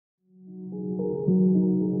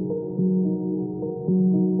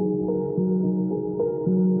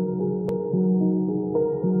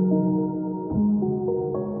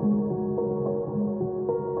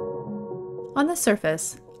the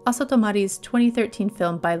surface, Asato Mari's 2013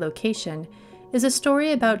 film Bilocation is a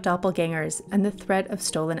story about doppelgangers and the threat of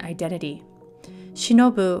stolen identity.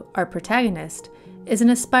 Shinobu, our protagonist, is an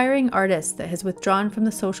aspiring artist that has withdrawn from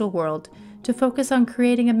the social world to focus on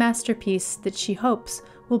creating a masterpiece that she hopes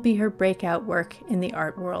will be her breakout work in the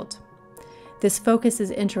art world. This focus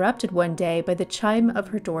is interrupted one day by the chime of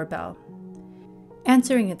her doorbell.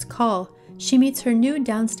 Answering its call, she meets her new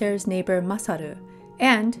downstairs neighbor Masaru,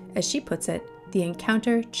 and, as she puts it, the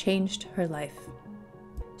encounter changed her life.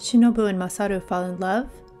 Shinobu and Masaru fall in love,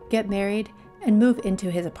 get married, and move into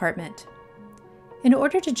his apartment. In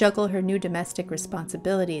order to juggle her new domestic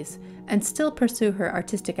responsibilities and still pursue her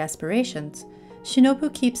artistic aspirations,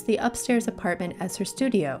 Shinobu keeps the upstairs apartment as her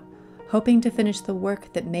studio, hoping to finish the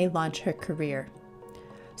work that may launch her career.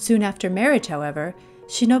 Soon after marriage, however,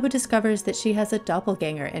 Shinobu discovers that she has a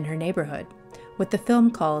doppelganger in her neighborhood, what the film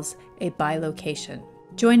calls a bilocation.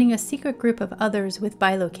 Joining a secret group of others with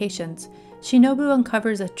bilocations, Shinobu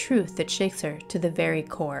uncovers a truth that shakes her to the very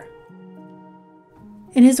core.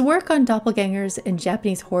 In his work on doppelgangers in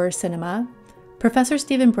Japanese horror cinema, Professor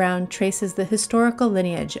Stephen Brown traces the historical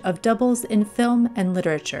lineage of doubles in film and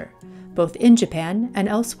literature, both in Japan and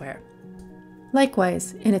elsewhere.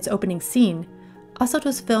 Likewise, in its opening scene,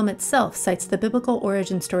 Asato's film itself cites the biblical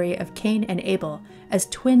origin story of Cain and Abel as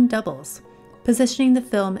twin doubles, positioning the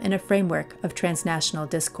film in a framework of transnational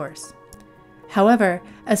discourse. However,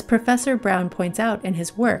 as Professor Brown points out in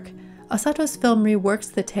his work, Asato's film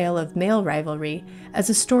reworks the tale of male rivalry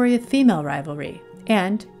as a story of female rivalry,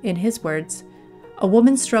 and, in his words, a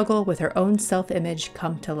woman's struggle with her own self-image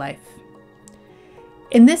come to life.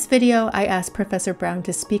 In this video, I asked Professor Brown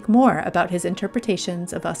to speak more about his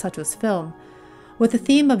interpretations of Asato's film, with the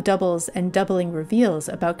theme of doubles and doubling reveals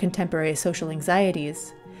about contemporary social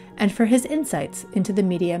anxieties, and for his insights into the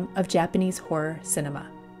medium of Japanese horror cinema.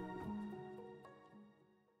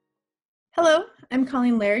 Hello, I'm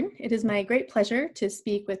Colleen Laird. It is my great pleasure to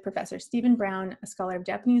speak with Professor Stephen Brown, a scholar of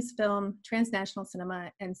Japanese film, transnational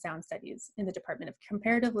cinema, and sound studies in the Department of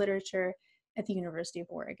Comparative Literature at the University of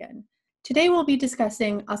Oregon. Today we'll be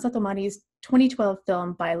discussing Asato Mari's 2012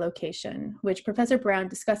 film Bilocation, which Professor Brown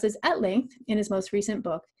discusses at length in his most recent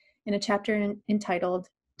book in a chapter entitled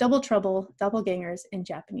Double Trouble, Doppelgangers in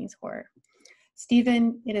Japanese Horror.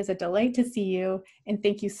 Stephen, it is a delight to see you, and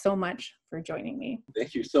thank you so much for joining me.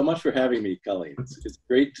 Thank you so much for having me, Colleen. It's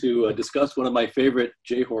great to discuss one of my favorite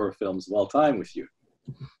J-horror films of all time with you.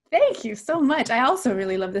 Thank you so much. I also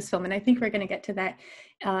really love this film, and I think we're going to get to that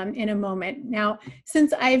in a moment. Now,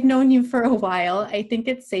 since I've known you for a while, I think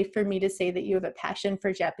it's safe for me to say that you have a passion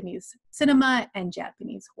for Japanese cinema and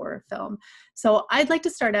Japanese horror film. So I'd like to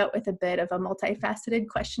start out with a bit of a multifaceted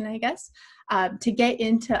question, I guess, to get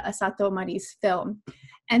into Asato Mari's film.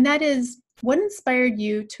 And that is, what inspired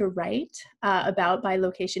you to write about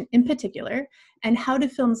Bilocation in particular, and how do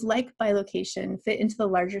films like Bilocation fit into the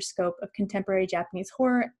larger scope of contemporary Japanese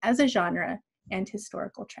horror as a genre and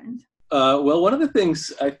historical trend? Well, one of the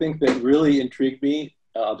things I think that really intrigued me,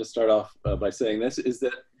 I'll just start off by saying this, is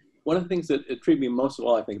that one of the things that intrigued me most of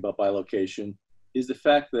all, I think, about Bilocation is the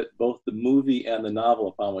fact that both the movie and the novel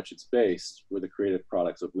upon which it's based were the creative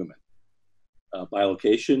products of women.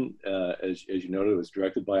 Bilocation, as you noted, was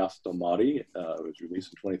directed by Asato Mari. It was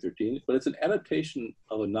released in 2013, but it's an adaptation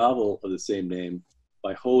of a novel of the same name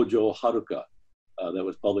by Hojo Haruka that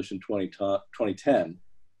was published in 2010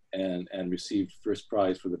 and received first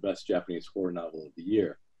prize for the best Japanese horror novel of the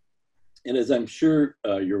year. And as I'm sure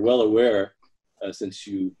you're well aware, since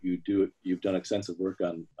you've done extensive work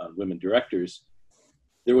on women directors,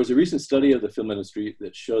 there was a recent study of the film industry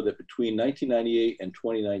that showed that between 1998 and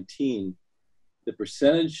 2019, the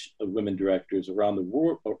percentage of women directors around the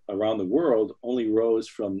world only rose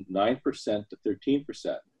from 9% to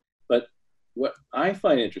 13%. But what I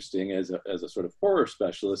find interesting as a sort of horror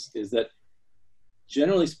specialist is that,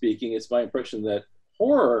 generally speaking, it's my impression that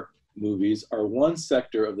horror movies are one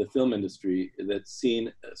sector of the film industry that's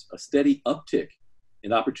seen a steady uptick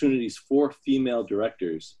in opportunities for female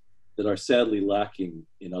directors that are sadly lacking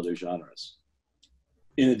in other genres.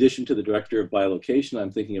 In addition to the director of Bilocation,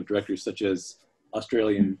 I'm thinking of directors such as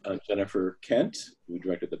Australian Jennifer Kent, who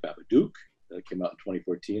directed The Babadook, that came out in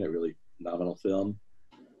 2014, a really nominal film.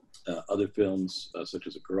 Other films such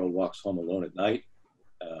as A Girl Walks Home Alone at Night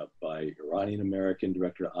by Iranian-American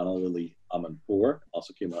director Ana Lily Amanpour,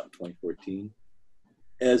 also came out in 2014.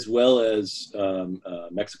 As well as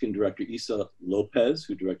Mexican director Isa Lopez,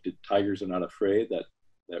 who directed Tigers Are Not Afraid, that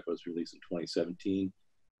was released in 2017.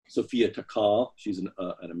 Sofia Takal, she's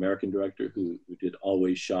an American director who did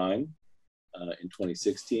Always Shine in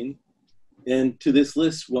 2016. And to this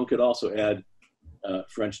list, one could also add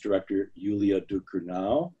French director Julia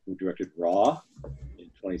Ducournau, who directed Raw in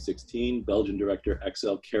 2016, Belgian director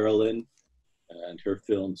Axel Carolin and her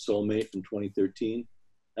film Soulmate from 2013,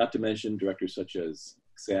 not to mention directors such as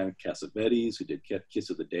Xan Cassavetes, who did Kiss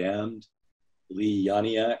of the Damned, Lee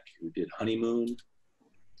Yaniak, who did Honeymoon,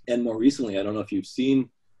 and more recently, I don't know if you've seen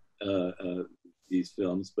these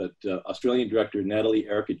films, but Australian director Natalie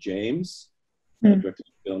Erica James directed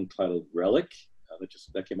a film titled Relic,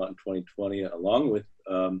 that came out in 2020, along with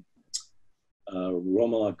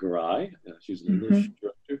Romola Garai. She's an English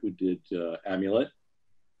director who did Amulet.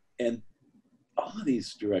 And all of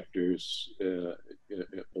these directors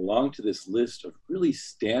belong to this list of really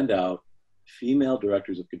standout female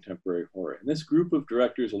directors of contemporary horror. And this group of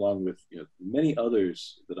directors, along with many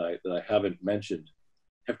others that I haven't mentioned,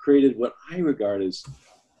 have created what I regard as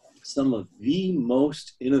some of the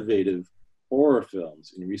most innovative horror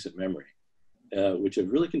films in recent memory, which have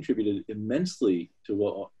really contributed immensely to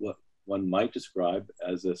what one might describe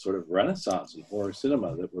as a sort of renaissance in horror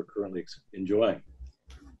cinema that we're currently enjoying.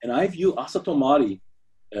 And I view Asato Mari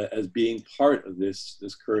as being part of this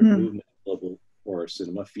current movement of global horror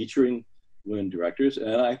cinema, featuring women directors.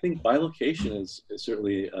 And I think Bilocation is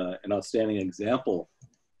certainly an outstanding example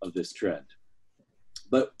of this trend.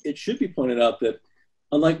 But it should be pointed out that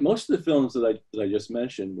unlike most of the films that I just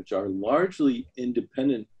mentioned, which are largely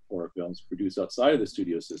independent horror films produced outside of the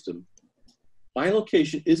studio system,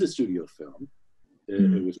 Bilocation is a studio film.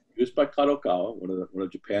 It was produced by Kadokawa, one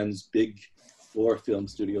of Japan's big horror film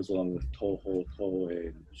studios, along with Toho, Toei,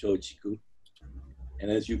 and Shochiku. And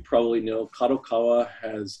as you probably know, Kadokawa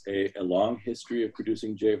has a long history of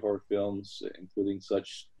producing J-horror films, including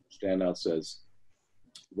such standouts as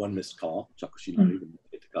One Missed Call, Chakushi no Iga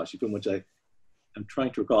Takashi film, which I'm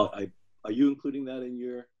trying to recall. Are you including that in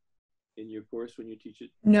your course when you teach it?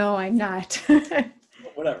 No, I'm not.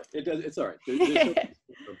 Whatever, it's all right.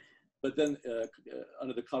 But then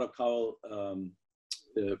under the Kadokawa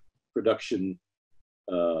production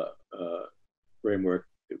framework,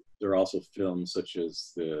 there are also films such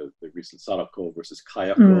as the recent Sadako versus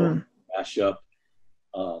Kayako mashup,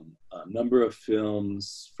 a number of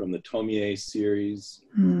films from the Tomie series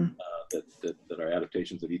that are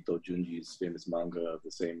adaptations of Ito Junji's famous manga of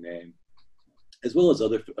the same name, as well as a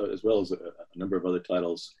number of other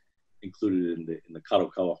titles included in the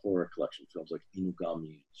Kadokawa horror collection, films like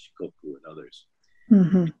Inugami, Shikoku, and others.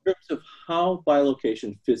 In terms of how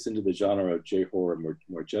Bilocation fits into the genre of J-horror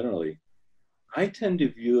more generally, I tend to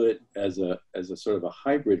view it as a sort of a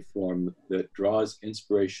hybrid form that draws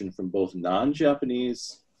inspiration from both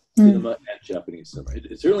non-Japanese cinema and Japanese cinema.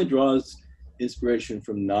 It certainly draws inspiration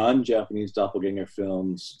from non-Japanese doppelganger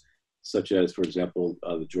films, such as, for example,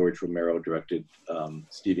 the George Romero directed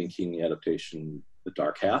Stephen King adaptation, The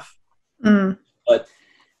Dark Half. But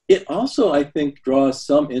it also, I think, draws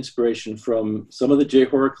some inspiration from some of the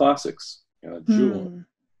J-horror classics, Jewel,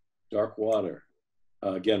 Dark Water,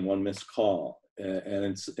 again, One Missed Call.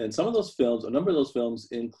 And some of those films, a number of those films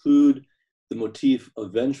include the motif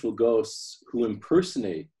of vengeful ghosts who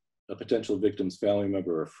impersonate a potential victim's family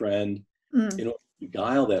member or friend in order to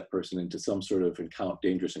beguile that person into some sort of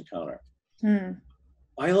dangerous encounter.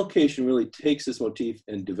 Bilocation really takes this motif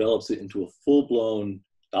and develops it into a full-blown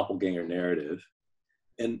doppelganger narrative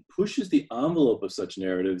and pushes the envelope of such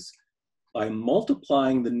narratives by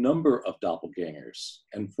multiplying the number of doppelgangers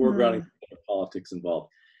and foregrounding the politics involved.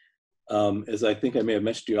 As I think I may have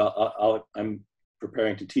mentioned to you, I'm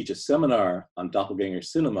preparing to teach a seminar on doppelganger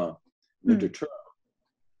cinema winter term.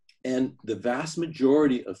 And the vast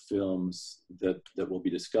majority of films that we'll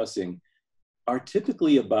be discussing are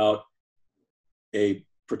typically about a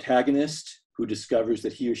protagonist who discovers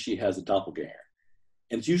that he or she has a doppelganger.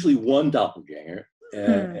 And it's usually one doppelganger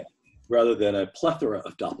rather than a plethora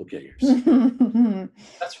of doppelgangers.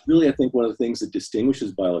 That's really, I think, one of the things that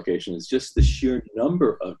distinguishes Bilocation is just the sheer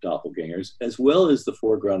number of doppelgangers, as well as the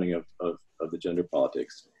foregrounding of the gender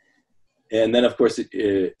politics. And then, of course,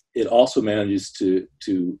 it also manages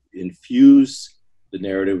to infuse the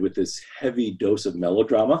narrative with this heavy dose of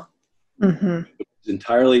melodrama. It's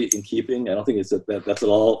entirely in keeping. I don't think that's at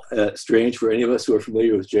all strange for any of us who are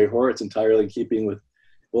familiar with J-horror. It's entirely in keeping with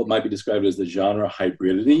what might be described as the genre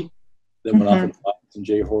hybridity that one often finds in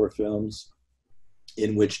J-horror films,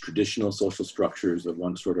 in which traditional social structures of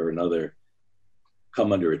one sort or another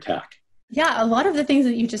come under attack. Yeah, a lot of the things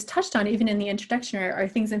that you just touched on, even in the introduction, are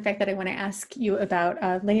things, in fact, that I want to ask you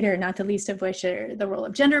about later, not the least of which are the role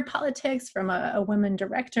of gender politics from a woman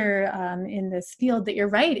director in this field that you're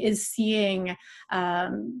right is seeing a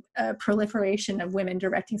proliferation of women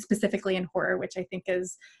directing, specifically in horror, which I think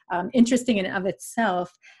is interesting in and of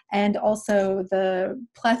itself. And also the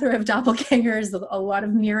plethora of doppelgangers, a lot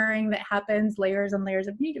of mirroring that happens, layers and layers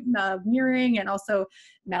of mirroring, and also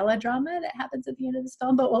melodrama that happens at the end of this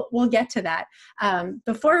film, but we'll get to that.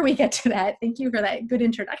 Before we get to that, thank you for that good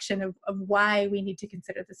introduction of why we need to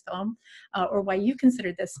consider this film, or why you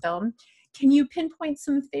considered this film. Can you pinpoint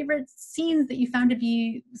some favorite scenes that you found to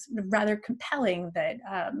be sort of rather compelling that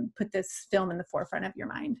put this film in the forefront of your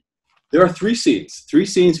mind? There are three scenes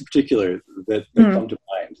in particular that come to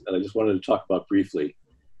mind that I just wanted to talk about briefly,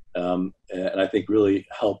 and I think really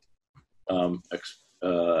help encapsulate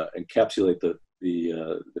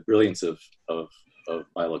the brilliance of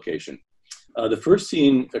Bilocation. The first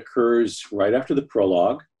scene occurs right after the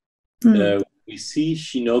prologue. We see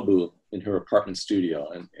Shinobu in her apartment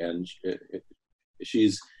studio, and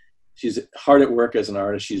she's hard at work as an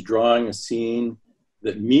artist. She's drawing a scene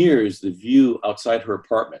that mirrors the view outside her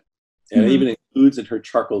apartment, and it even includes in her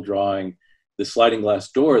charcoal drawing the sliding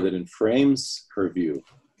glass door that enframes her view.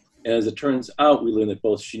 And as it turns out, we learn that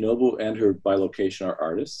both Shinobu and her Bilocation are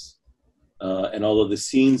artists. And although the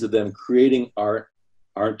scenes of them creating art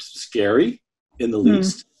aren't scary in the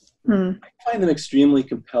least, I find them extremely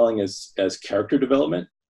compelling as character development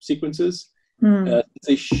sequences.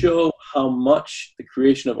 They show how much the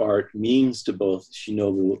creation of art means to both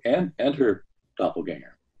Shinobu and her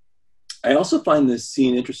doppelganger. I also find this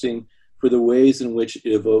scene interesting for the ways in which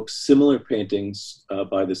it evokes similar paintings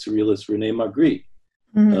by the surrealist Rene Magritte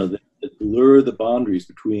that blur the boundaries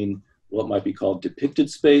between what might be called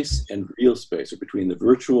depicted space and real space, or between the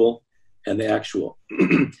virtual and the actual.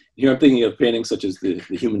 Here I'm thinking of paintings such as the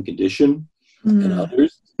Human Condition and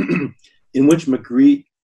others, in which Magritte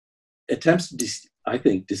attempts to, I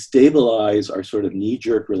think, destabilize our sort of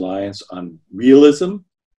knee-jerk reliance on realism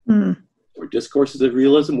or discourses of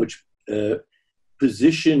realism, which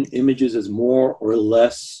position images as more or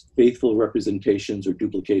less faithful representations or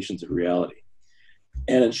duplications of reality.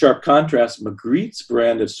 And in sharp contrast, Magritte's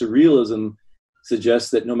brand of surrealism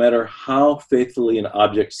suggests that no matter how faithfully an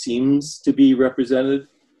object seems to be represented,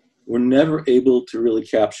 we're never able to really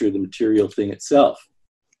capture the material thing itself.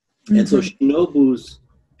 And so Shinobu's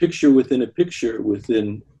picture within a picture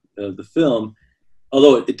within the film,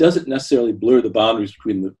 although it doesn't necessarily blur the boundaries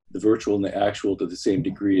between the virtual and the actual to the same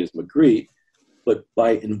degree as Magritte, but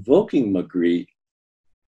by invoking Magritte,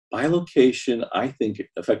 Bilocation, I think,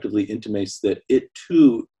 effectively intimates that it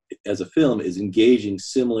too, as a film, is engaging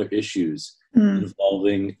similar issues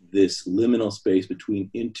involving this liminal space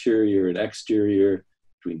between interior and exterior,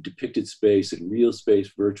 between depicted space and real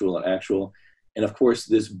space, virtual and actual. And of course,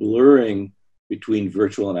 this blurring between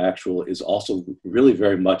virtual and actual is also really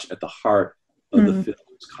very much at the heart of the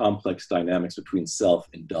film's complex dynamics between self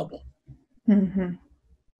and double.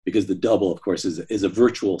 Because the double, of course, is a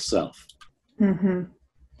virtual self.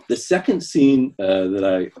 The second scene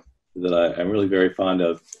that I'm really very fond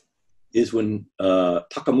of is when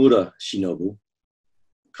Takamura Shinobu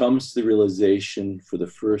comes to the realization for the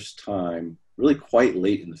first time, really quite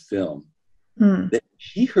late in the film, that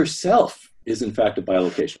she herself is in fact a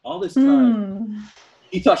Bilocation. All this time,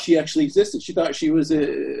 she thought she actually existed. She thought she was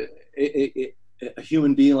a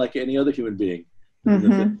human being like any other human being.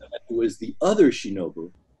 It was the other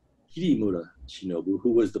Shinobu, Kirimura Shinobu,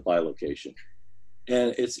 who was the Bilocation.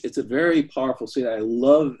 And it's a very powerful scene. I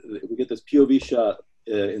love, we get this POV shot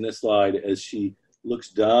in this slide as she looks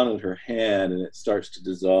down at her hand and it starts to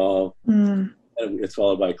dissolve. And it's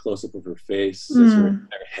followed by a close-up of her face as her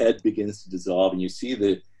head begins to dissolve. And you see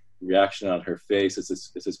the reaction on her face.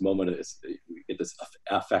 It's this moment, we get this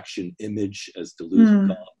affection image, as Deleuze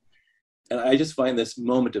would call it. And I just find this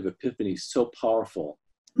moment of epiphany so powerful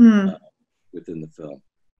within the film.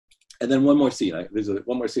 And then one more scene. There's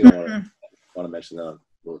one more scene I want to mention, that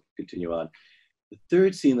we'll continue on. The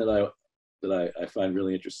third scene that I find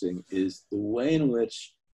really interesting is the way in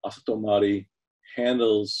which Asato Mari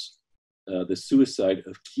handles the suicide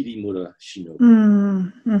of Kirimura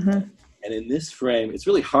Shinobu. And in this frame, it's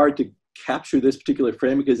really hard to capture this particular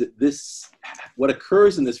frame because what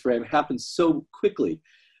occurs in this frame happens so quickly.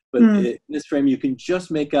 But in this frame, you can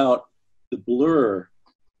just make out the blur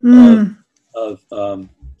of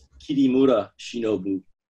Kirimura Shinobu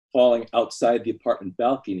falling outside the apartment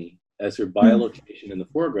balcony as her Bilocation in the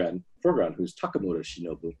foreground, who's Takamura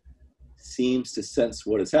Shinobu, seems to sense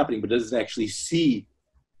what is happening, but doesn't actually see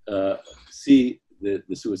the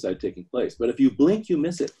suicide taking place. But if you blink, you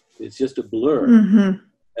miss it. It's just a blur.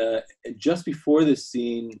 And just before this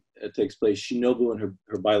scene takes place, Shinobu and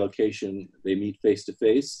her bilocation, they meet face to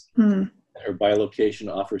face. Her bilocation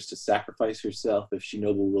offers to sacrifice herself if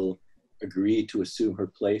Shinobu will agree to assume her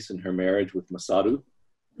place in her marriage with Masaru.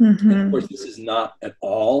 And of course, this is not at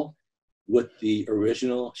all what the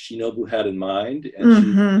original Shinobu had in mind,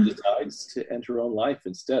 and she decides to end her own life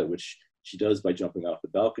instead, which she does by jumping off the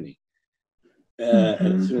balcony.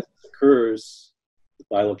 And as soon as this occurs, the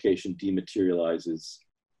bilocation dematerializes,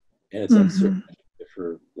 and it's uncertain if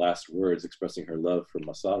her last words expressing her love for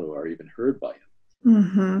Masaru are even heard by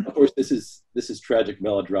him. Of course, this is tragic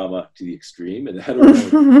melodrama to the extreme, and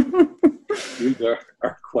the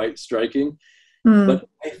are quite striking. But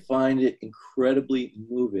I find it incredibly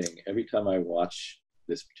moving every time I watch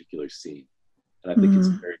this particular scene, and I think it's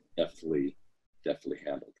very deftly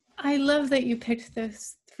handled. I love that you picked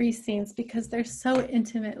those three scenes because they're so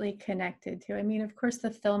intimately connected to. I mean, of course, the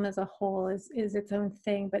film as a whole is its own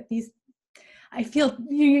thing, but these, I feel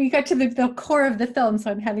you got to the core of the film, so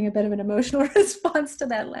I'm having a bit of an emotional response to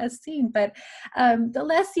that last scene. But the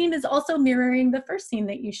last scene is also mirroring the first scene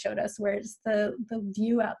that you showed us, where it's the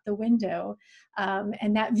view out the window.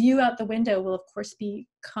 And that view out the window will, of course,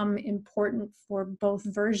 become important for both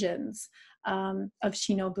versions of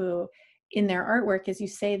Shinobu in their artwork. As you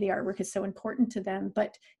say, the artwork is so important to them.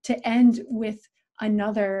 But to end with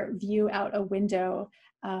another view out a window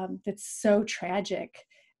that's so tragic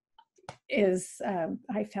is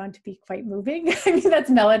I found to be quite moving. I mean, that's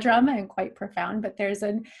melodrama and quite profound, but there's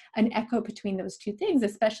an echo between those two things,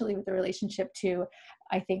 especially with the relationship to,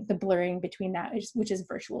 I think, the blurring between that which is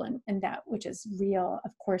virtual and that which is real.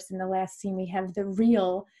 Of course, in the last scene, we have the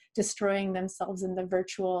real destroying themselves and the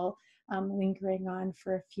virtual lingering on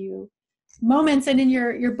for a few moments. And in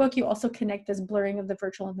your book, you also connect this blurring of the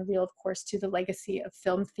virtual and the real, of course, to the legacy of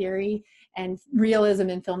film theory and realism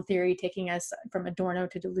in film theory, taking us from Adorno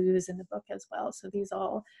to Deleuze in the book as well. So these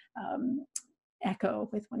all echo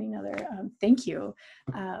with one another. Thank you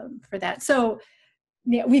for that. So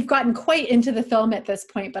yeah, we've gotten quite into the film at this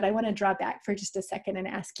point, but I want to draw back for just a second and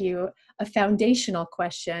ask you a foundational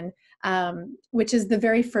question, which is the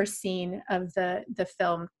very first scene of the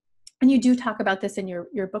film. And you do talk about this in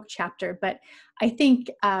your book chapter, but I think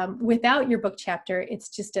without your book chapter, it's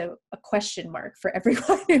just a question mark for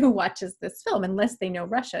everyone who watches this film, unless they know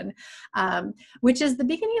Russian, which is the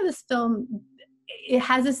beginning of this film. It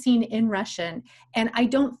has a scene in Russian, and I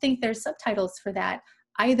don't think there's subtitles for that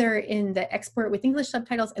either in the export with English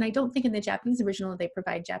subtitles, and I don't think in the Japanese original they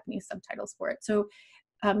provide Japanese subtitles for it. So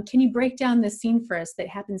can you break down the scene for us that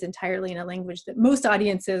happens entirely in a language that most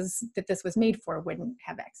audiences that this was made for wouldn't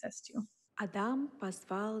have access to? Адам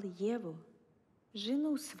позвал Еву,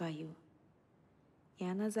 жену свою, и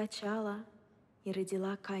она зачала и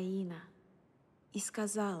родила Каина, и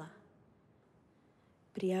сказала: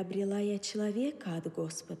 «Приобрела я человека от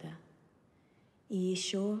Господа, и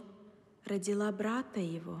еще родила брата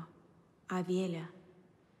его, Авеля,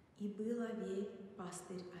 и был Авель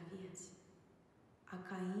пастырь овец, а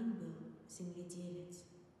Каин был земледелец.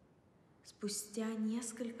 Спустя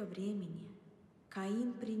несколько времени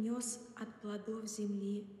Каин принес от плодов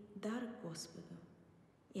земли дар Господу,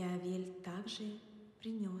 и Авель также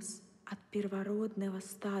принес от первородного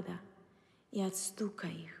стада и от стука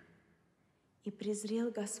их. И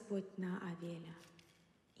презрел Господь на Авеля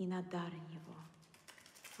и на дар его,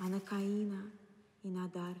 а на Каина и на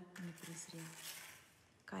дар не презрел.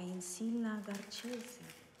 Каин сильно огорчился,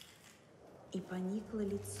 и поникло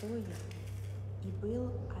лицо его, и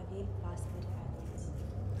был Авель пастырь овец.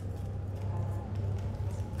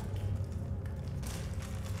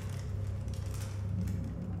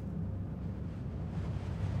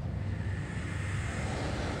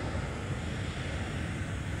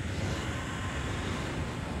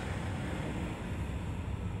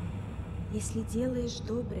 Если делаешь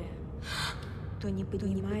доброе, то не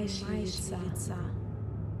поднимаешь лица.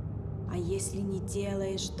 А если не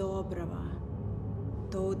делаешь доброго,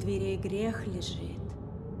 то у дверей грех лежит.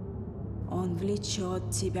 Он влечет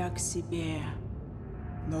тебя к себе.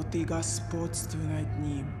 Но ты господствуй над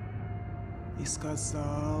ним. И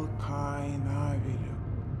сказал Каин Авелю,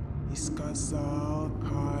 и сказал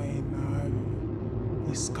Каин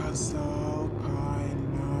Авелю, и сказал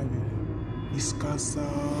Каин Авелю, и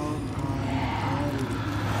сказал Каин Авелю.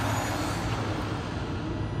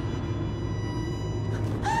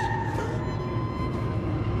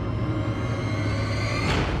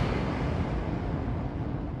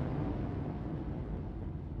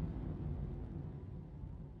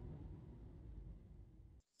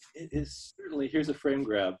 It is certainly, here's a frame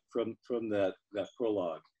grab from that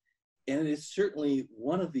prologue. and it's certainly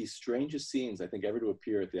one of the strangest scenes I think ever to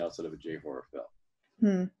appear at the outset of a J-horror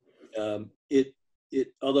film.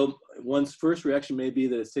 Although one's first reaction may be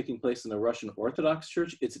that it's taking place in the Russian Orthodox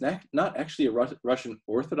Church, it's not actually a Russian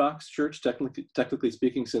Orthodox Church, technically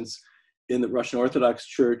speaking, since in the Russian Orthodox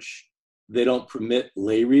Church, they don't permit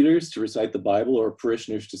lay readers to recite the Bible or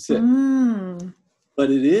parishioners to sit. But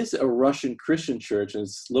it is a Russian Christian church, and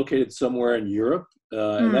it's located somewhere in Europe,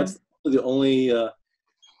 and that's the only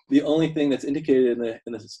thing that's indicated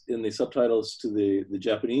in the subtitles to the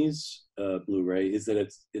Japanese Blu-ray is that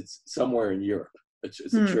it's somewhere in Europe. It's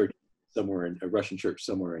a church somewhere a Russian church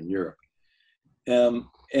somewhere in Europe,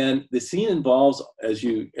 and the scene involves, as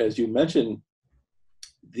you mentioned,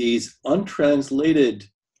 these untranslated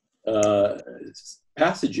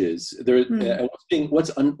passages.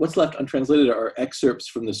 What's left untranslated are excerpts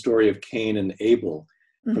from the story of Cain and Abel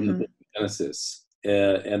from the book of Genesis,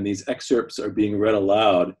 and these excerpts are being read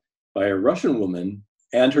aloud by a Russian woman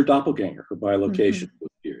and her doppelganger, her bilocation, who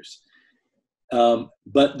appears.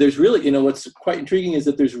 But there's really, what's quite intriguing is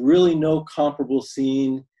that there's really no comparable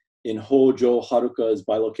scene in Hojo Haruka's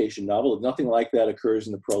bilocation novel. Nothing like that occurs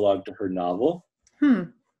in the prologue to her novel.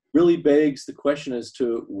 Really begs the question as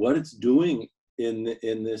to what it's doing in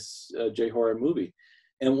this J-horror movie.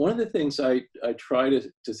 And one of the things I try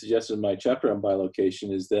to suggest in my chapter on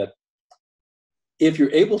bilocation is that if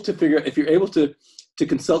you're able to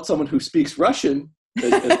consult someone who speaks Russian,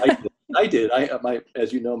 as I did,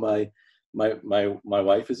 as you know, my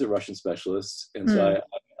wife is a Russian specialist, and so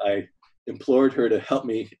I implored her to help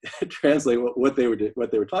me translate what they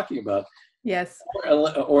were talking about. Yes.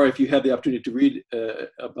 Or if you have the opportunity to read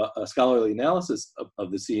a scholarly analysis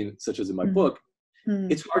of the scene, such as in my book,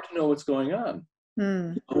 it's hard to know what's going on.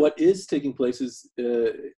 What is taking place is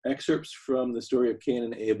excerpts from the story of Cain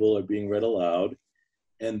and Abel are being read aloud,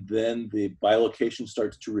 and then the bilocation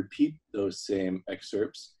starts to repeat those same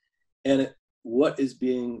excerpts. And what is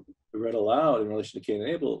being read aloud in relation to Cain and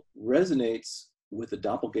Abel resonates with the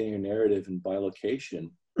doppelganger narrative in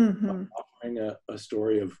bilocation, offering a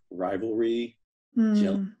story of rivalry,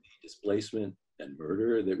 jealousy, displacement, and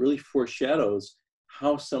murder that really foreshadows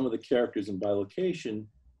how some of the characters in bilocation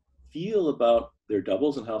feel about their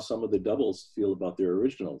doubles and how some of the doubles feel about their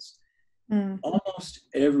originals. Almost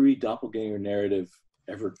every doppelganger narrative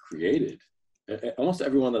ever created, almost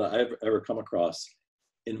every one that I've ever come across,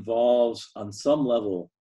 involves on some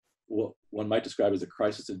level what one might describe as a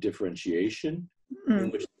crisis of differentiation, in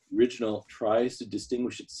which the original tries to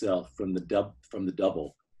distinguish itself from the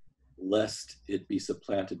double, lest it be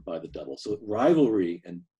supplanted by the double. So rivalry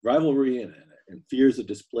and fears of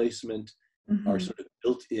displacement are sort of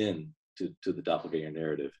built in to the doppelganger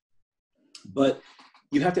narrative. But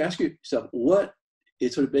you have to ask yourself,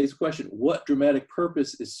 it sort of begs the question, what dramatic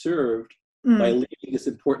purpose is served by leaving this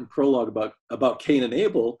important prologue about Cain and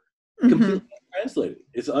Abel completely untranslated?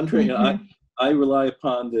 It's untranslated. I rely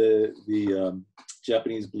upon the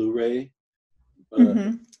Japanese Blu-ray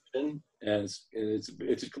and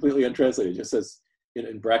it's completely untranslated. It just says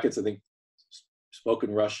in brackets, I think,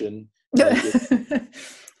 spoken Russian.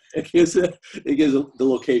 It gives the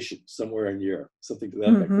location somewhere in Europe, something to that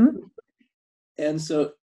effect. And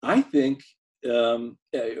so I think,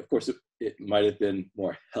 of course, it might have been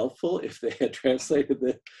more helpful if they had translated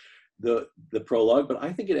the prologue, but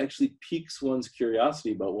I think it actually piques one's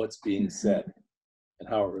curiosity about what's being said and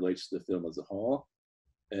how it relates to the film as a whole.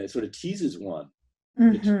 And it sort of teases one.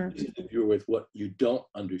 It teases the viewer with what you don't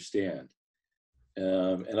understand.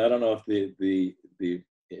 And I don't know if the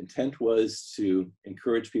intent was to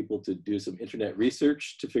encourage people to do some internet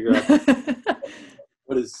research to figure out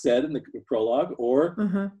what is said in the prologue, or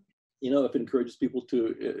if it encourages people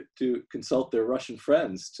to consult their Russian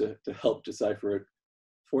friends to help decipher it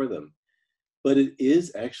for them. But it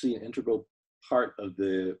is actually an integral part of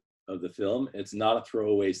the film. It's not a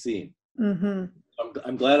throwaway scene.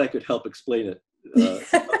 I'm glad I could help explain it.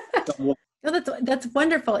 No, that's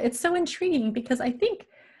wonderful. It's so intriguing because I think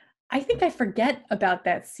I forget about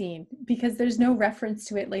that scene because there's no reference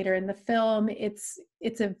to it later in the film. It's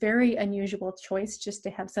a very unusual choice just to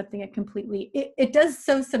have something it does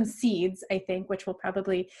sow some seeds, I think, which we'll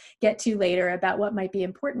probably get to later about what might be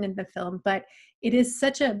important in the film, but it is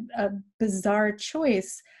such a bizarre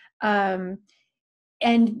choice.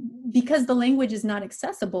 And because the language is not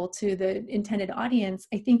accessible to the intended audience,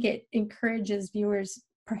 I think it encourages viewers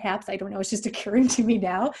perhaps, I don't know, it's just occurring to me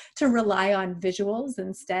now, to rely on visuals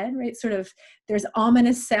instead, right? Sort of, there's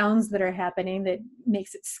ominous sounds that are happening that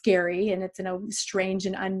makes it scary, and it's in a strange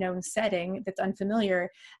and unknown setting that's unfamiliar.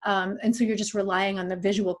 And so you're just relying on the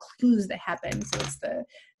visual clues that happen. So it's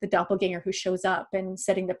the doppelganger who shows up and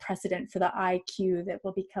setting the precedent for the eye cue that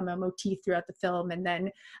will become a motif throughout the film. And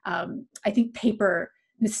then I think paper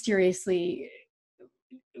mysteriously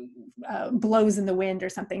blows in the wind or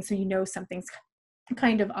something, so you know something's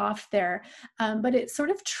kind of off there. But it sort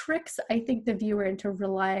of tricks, I think, the viewer into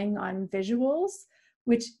relying on visuals,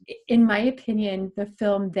 which in my opinion, the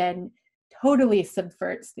film then totally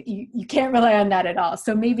subverts. You can't rely on that at all.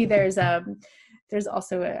 So maybe there's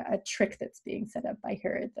also a trick that's being set up by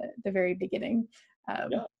her at the very beginning.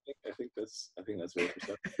 Yeah, I think that's very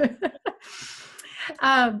perceptive.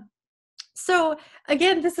 So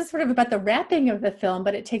again, this is sort of about the wrapping of the film,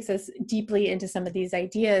 but it takes us deeply into some of these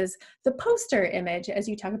ideas. The poster image, as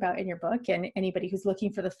you talk about in your book, and anybody who's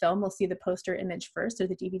looking for the film will see the poster image first, or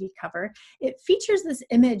the DVD cover. It features this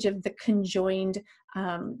image of the conjoined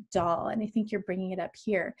doll, and I think you're bringing it up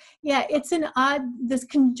here. Yeah, it's this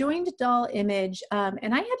conjoined doll image,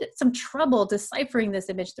 and I had some trouble deciphering this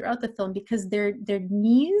image throughout the film because their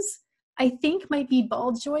knees, I think, might be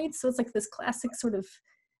ball joints. So it's like this classic sort of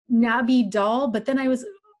knobby doll, but then I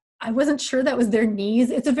wasn't sure that was their knees.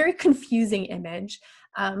 It's a very confusing image.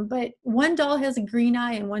 But one doll has a green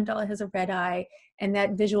eye and one doll has a red eye, and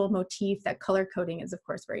that visual motif, that color coding, is of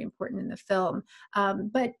course very important in the film.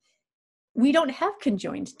 But we don't have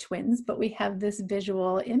conjoined twins, but we have this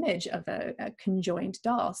visual image of a conjoined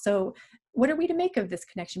doll. So what are we to make of this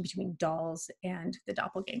connection between dolls and the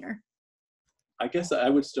doppelganger? I guess I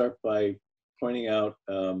would start by pointing out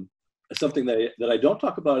something that I don't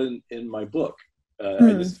talk about in my book.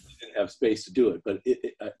 I just didn't have space to do it, but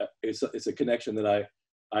it's a connection that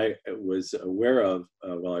I was aware of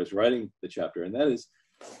while I was writing the chapter, and that is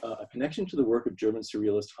a connection to the work of German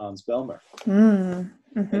surrealist Hans Bellmer.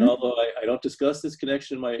 And although I don't discuss this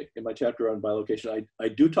connection in my chapter on Bilocation, I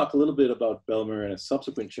do talk a little bit about Bellmer in a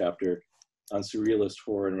subsequent chapter on surrealist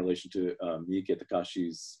horror in relation to Miike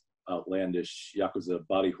Takashi's outlandish Yakuza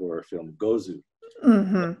body horror film Gozu.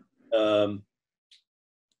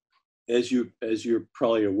 As you're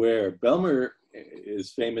probably aware, Bellmer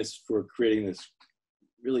is famous for creating this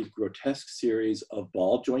really grotesque series of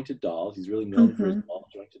ball-jointed dolls. He's really known for his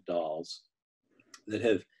ball-jointed dolls that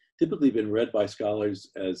have typically been read by scholars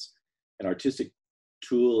as an artistic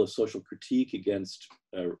tool of social critique against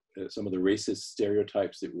some of the racist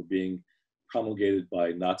stereotypes that were being promulgated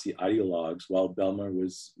by Nazi ideologues while Bellmer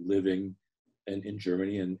was living in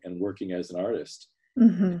Germany and working as an artist.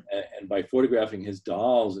 And by photographing his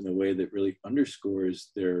dolls in a way that really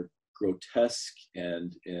underscores their grotesque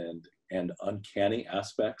and uncanny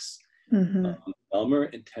aspects,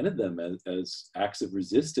 Bellmer intended them as acts of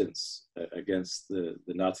resistance against the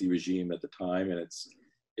Nazi regime at the time and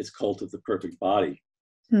its cult of the perfect body.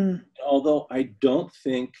 Although I don't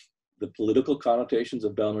think the political connotations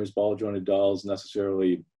of Bellmer's ball-jointed dolls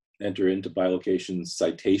necessarily enter into Bilocation's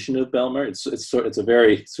citation of Bellmer, it's a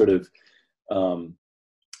very sort of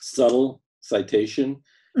subtle citation.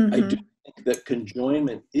 I do think that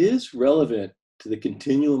conjoinment is relevant to the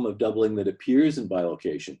continuum of doubling that appears in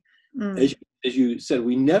Bilocation. As you said,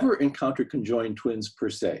 we never encounter conjoined twins per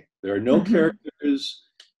se. There are no characters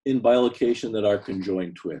in Bilocation that are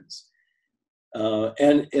conjoined twins.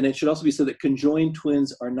 And it should also be said that conjoined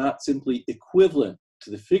twins are not simply equivalent to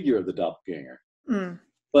the figure of the doppelganger,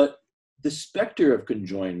 but the specter of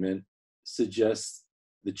conjoinment suggests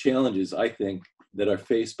the challenges, I think, that are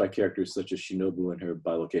faced by characters such as Shinobu and her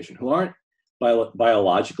Bilocation, who aren't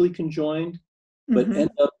biologically conjoined, but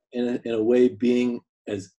end up in a way being,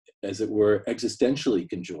 as it were, existentially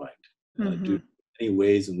conjoined, due to many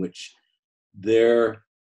ways in which their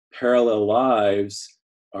parallel lives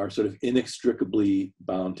are sort of inextricably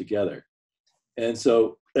bound together. And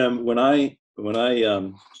so when I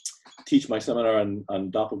teach my seminar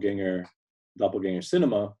on doppelganger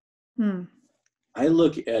cinema, I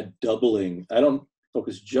look at doubling. I don't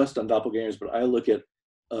focus just on doppelgangers, but I look at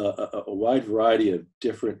a wide variety of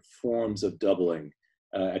different forms of doubling.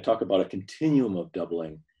 I talk about a continuum of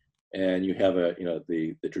doubling, and you have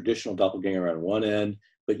the traditional doppelganger on one end,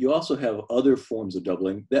 but you also have other forms of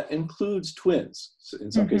doubling that includes twins. So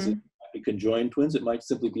in some cases, it might be conjoined twins. It might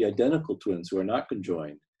simply be identical twins who are not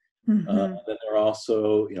conjoined. Then there are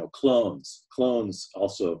also clones. Clones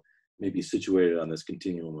also may be situated on this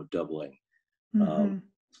continuum of doubling.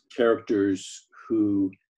 Characters who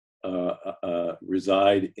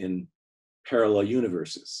reside in parallel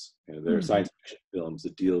universes. There are science fiction films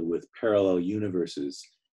that deal with parallel universes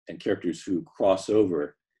and characters who cross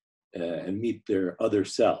over and meet their other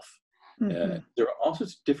self. There are all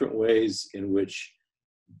sorts of different ways in which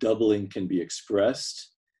doubling can be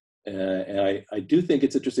expressed. And I do think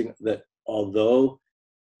it's interesting that although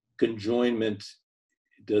conjoinment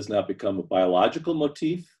does not become a biological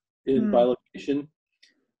motif in bilocation,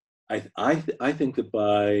 I think that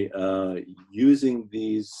by using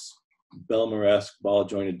these Belmer-esque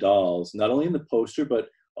ball-jointed dolls, not only in the poster, but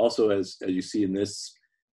also as you see in this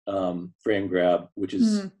frame grab, which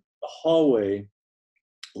is a hallway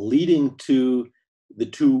leading to the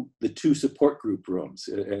two support group rooms,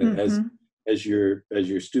 as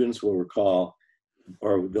your students will recall,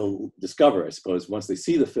 or they'll discover, I suppose, once they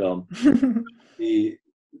see the film.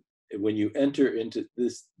 When you enter into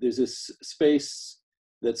this, there's this space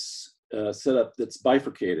that's set up that's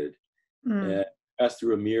bifurcated, and pass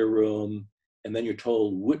through a mirror room, and then you're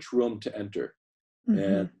told which room to enter.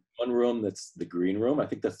 And one room, that's the green room. I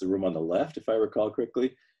think that's the room on the left, if I recall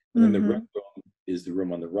correctly. And then the red room is the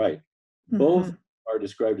room on the right. Both are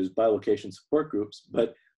described as bilocation support groups,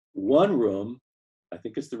 but one room, I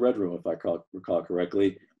think it's the red room, if I recall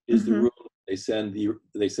correctly, is the room they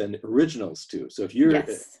send originals to. So if you're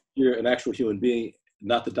an actual human being,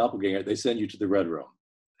 not the doppelganger, they send you to the red room,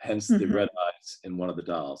 hence the red eyes in one of the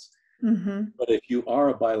dolls. But if you are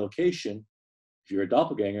a bilocation, if you're a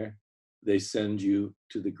doppelganger, they send you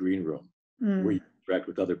to the green room, where you interact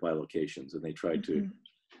with other bilocations, and they try to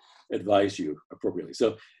advise you appropriately.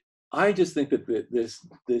 So I just think that this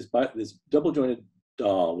double jointed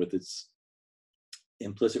doll, with its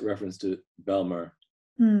implicit reference to Belmer,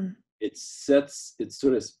 it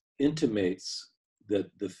sort of intimates that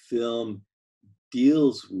the film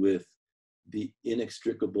deals with the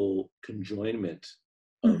inextricable conjoinment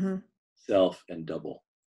of self and double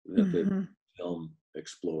that the film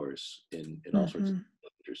explores in all sorts of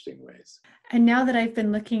interesting ways. And now that I've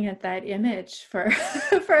been looking at that image for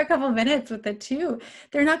for a couple of minutes with the two,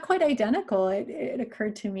 they're not quite identical. It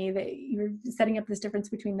occurred to me that you were setting up this difference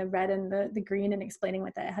between the red and the green and explaining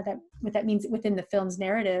what that means within the film's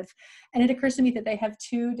narrative. And it occurs to me that they have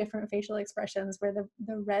two different facial expressions, where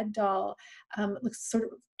the red doll looks sort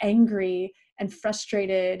of angry and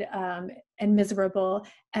frustrated and miserable,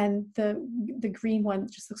 and the green one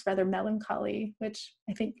just looks rather melancholy, which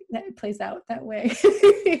I think that plays out that way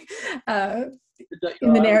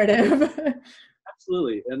in the narrative.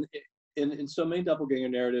 Absolutely. And in so many doppelganger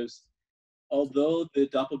narratives, although the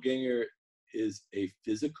doppelganger is a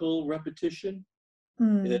physical repetition,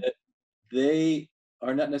 they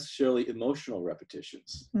are not necessarily emotional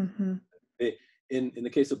repetitions. In the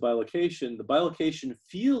case of bilocation, the bilocation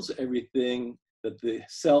feels everything that the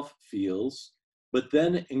self feels, but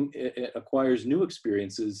then it acquires new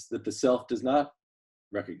experiences that the self does not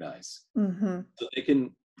recognize. So it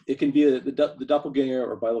can be the doppelganger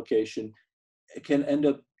or bilocation. It can end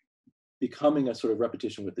up becoming a sort of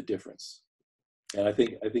repetition with the difference. And I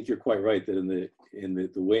think you're quite right that in the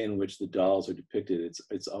way in which the dolls are depicted,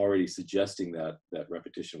 it's already suggesting that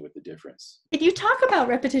repetition with the difference. You talk about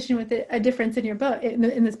repetition with a difference in your book,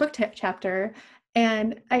 in this book chapter,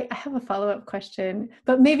 and I have a follow-up question,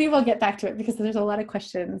 but maybe we'll get back to it because there's a lot of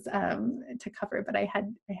questions to cover. But I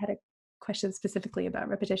had a question specifically about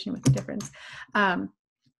repetition with the difference.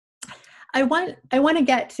 I want to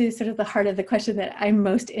get to sort of the heart of the question that I'm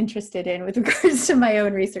most interested in with regards to my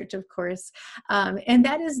own research, of course, and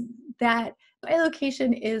that is that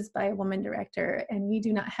bilocation is by a woman director, and we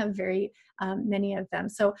do not have very many of them.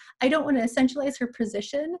 So I don't want to essentialize her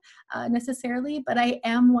position necessarily, but I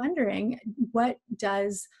am wondering what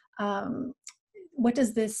does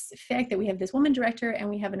this fact that we have this woman director and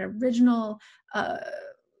we have an original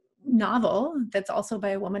novel that's also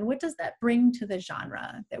by a woman, what does that bring to the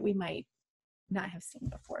genre that we might not have seen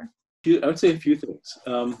before? I would say a few things.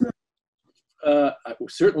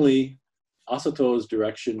 Certainly, Asato's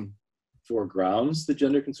direction foregrounds the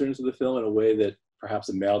gender concerns of the film in a way that perhaps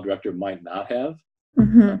a male director might not have.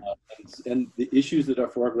 And the issues that are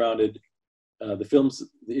foregrounded, the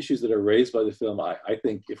issues that are raised by the film, I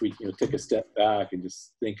think if we take a step back and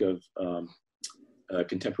just think of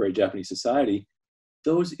contemporary Japanese society,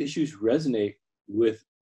 those issues resonate with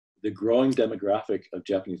the growing demographic of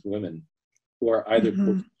Japanese women who are either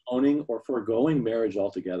postponing or foregoing marriage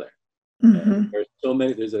altogether.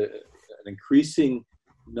 There's an increasing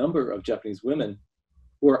number of Japanese women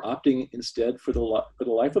who are opting instead for the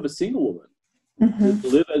life of a single woman, to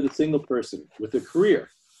live as a single person with a career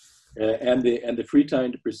and the free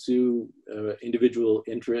time to pursue individual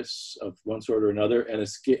interests of one sort or another, and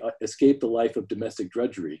escape the life of domestic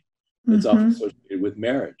drudgery that's often associated with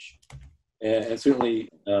marriage. And certainly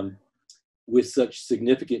with such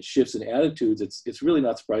significant shifts in attitudes, it's really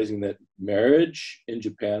not surprising that marriage in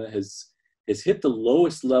Japan has hit the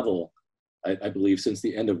lowest level, I believe, since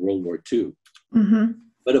the end of World War II. Mm-hmm.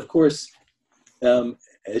 But of course,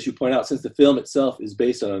 as you point out, since the film itself is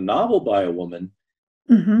based on a novel by a woman,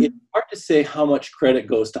 Mm-hmm. it's hard to say how much credit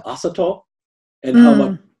goes to Asato and how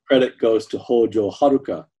much credit goes to Hojo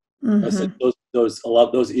Haruka. Since a lot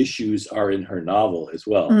of those issues are in her novel as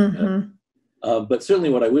well. But certainly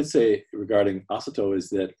what I would say regarding Asato is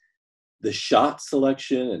that the shot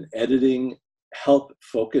selection and editing help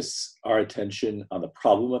focus our attention on the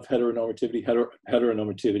problem of heteronormativity.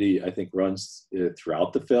 Heteronormativity, I think, runs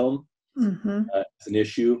throughout the film as an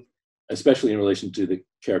issue, especially in relation to the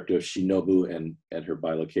character of Shinobu and her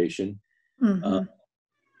bilocation.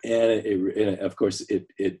 And of course,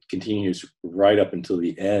 it continues right up until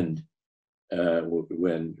the end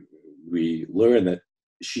when we learn that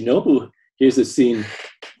Shinobu, here's a scene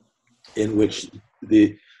in which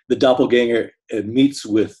the doppelganger meets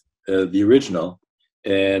with the original,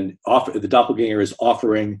 and the doppelganger is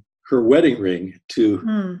offering her wedding ring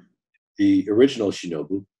to the original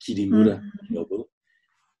Shinobu, Kirimura Shinobu.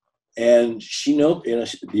 And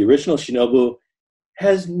the original Shinobu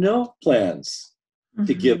has no plans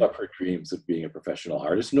to give up her dreams of being a professional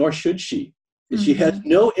artist, nor should she. She has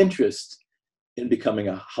no interest in becoming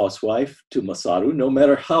a housewife to Masaru, no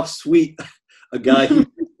matter how sweet a guy he is.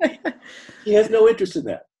 She has no interest in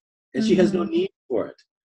that, and she has no need for it.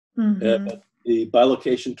 The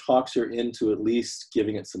bilocation talks her into at least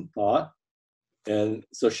giving it some thought. And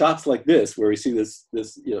so shots like this, where we see this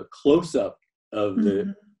close-up of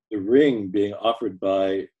the ring being offered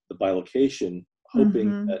by the bilocation,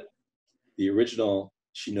 hoping that the original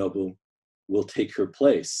Shinobu will take her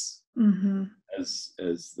place as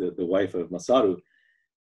the wife of Masaru.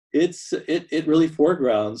 It really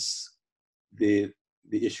foregrounds the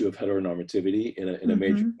issue of heteronormativity in a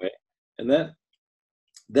major way, and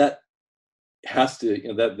that has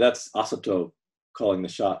to that's Asato calling the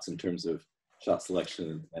shots in terms of shot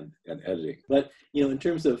selection and editing. But in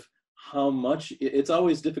terms of how much, it's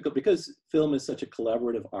always difficult because film is such a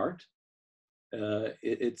collaborative art.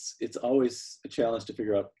 It's always a challenge to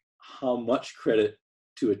figure out how much credit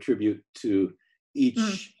to attribute to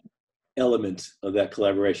each element of that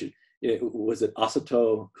collaboration. Was it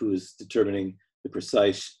Asato who's determining the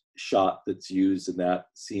precise shot that's used in that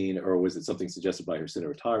scene, or was it something suggested by her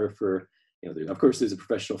cinematographer? Of course, there's a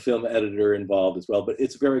professional film editor involved as well, but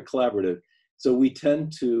it's very collaborative. So we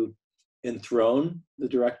tend to enthrone the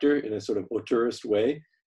director in a sort of auteurist way,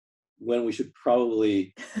 when we should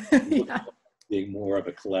probably being more of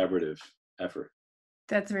a collaborative effort.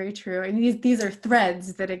 That's very true. I mean, these are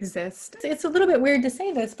threads that exist. It's a little bit weird to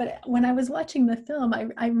say this, but when I was watching the film,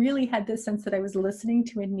 I really had this sense that I was listening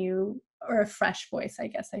to a new or a fresh voice, I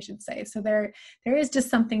guess I should say. So there is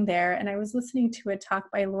just something there. And I was listening to a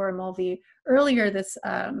talk by Laura Mulvey earlier this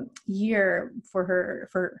year for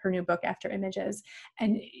her new book, After Images.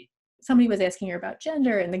 And somebody was asking her about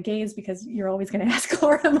gender and the gays, because you're always going to ask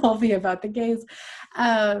Laura Mulvey about the gays.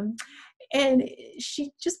 And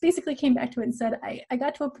she just basically came back to it and said, I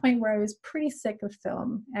got to a point where I was pretty sick of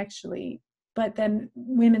film, actually. But then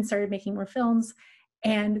women started making more films,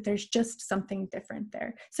 and there's just something different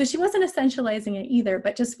there. So she wasn't essentializing it either,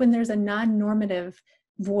 but just when there's a non-normative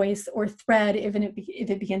voice or thread, even if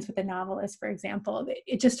it begins with a novelist, for example,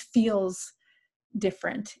 it just feels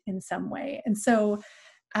different in some way. And so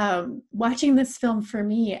watching this film, for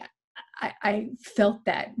me, I felt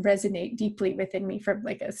that resonate deeply within me from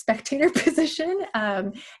like a spectator position,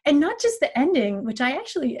 and not just the ending, which I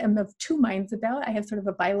actually am of two minds about. I have sort of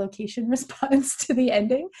a bilocation response to the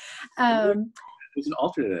ending. There's an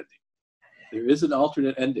alternate ending. There is an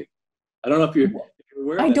alternate ending. I don't know if you're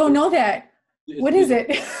aware of I that. don't know that. What is it?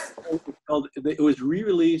 It was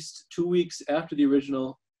re-released 2 weeks after the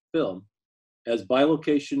original film as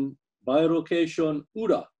Bilocation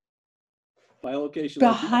Ura. Bilocation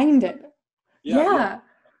behind it. Yeah.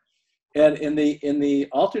 And in the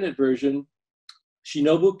alternate version,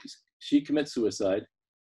 Shinobu, she commits suicide,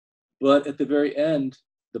 but at the very end,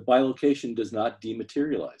 the bilocation does not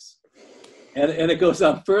dematerialize. And it goes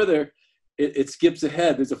on further. It skips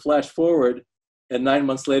ahead. There's a flash forward, and 9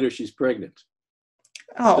 months later, she's pregnant.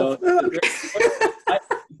 Oh, so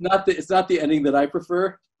it's not the ending that I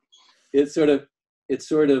prefer.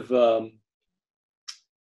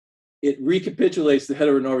 It recapitulates the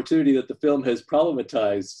heteronormativity that the film has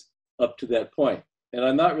problematized up to that point. And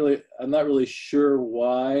I'm not really sure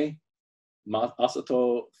why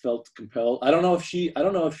Asato felt compelled. I don't know if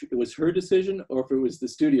it was her decision or if it was the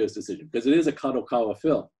studio's decision, because it is a Kadokawa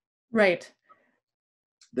film. Right.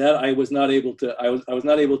 that I was not able to, I was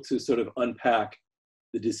not able to sort of unpack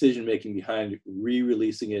the decision making behind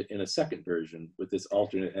re-releasing it in a second version with this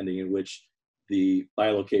alternate ending in which the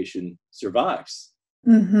bilocation survives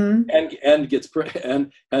and gets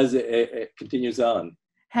and has a continues on.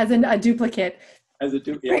 Has a duplicate. As a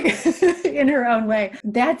yeah. In her own way.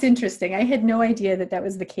 That's interesting. I had no idea that that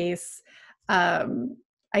was the case. I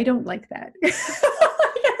don't like that.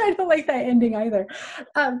 I don't like that ending either.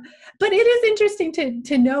 But it is interesting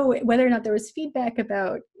to know whether or not there was feedback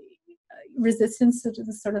about resistance to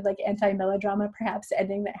the sort of like anti-melodrama perhaps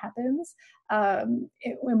ending that happens, and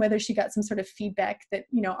whether she got some sort of feedback that,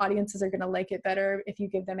 you know, audiences are going to like it better if you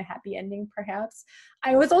give them a happy ending perhaps.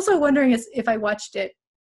 I was also wondering if I watched it,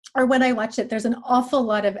 or when I watched it, there's an awful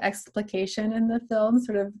lot of explication in the film,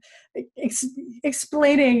 sort of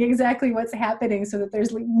explaining exactly what's happening so that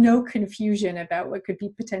there's like no confusion about what could be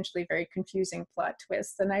potentially very confusing plot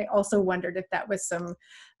twists. And I also wondered if that was some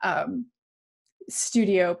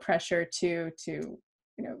studio pressure to you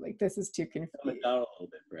know, like, this is too confusing. Dumb it down a little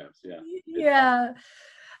bit, perhaps, yeah. Yeah,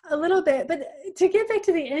 a little bit. But to get back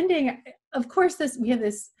to the ending, of course, we have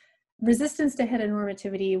this resistance to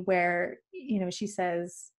heteronormativity where, you know, she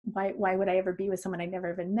says, why would I ever be with someone I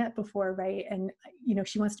never even met before, right? And, you know,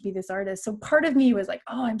 she wants to be this artist. So part of me was like,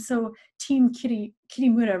 oh, I'm so team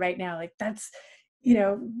Kirimura right now. Like, that's, you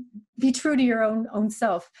know, be true to your own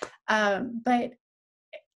self. But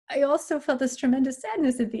I also felt this tremendous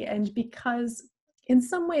sadness at the end, because in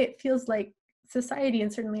some way it feels like society,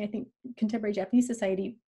 and certainly I think contemporary Japanese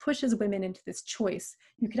society, pushes women into this choice.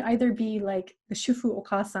 You can either be like the shufu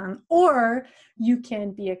okasan, or you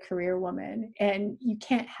can be a career woman, and you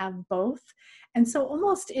can't have both. And so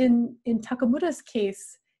almost in Takamura's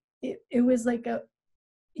case, it was like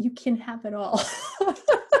you can have it all.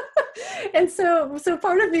 And so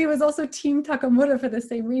part of me was also team Takamura for the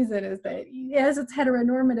same reason, is that yes, it's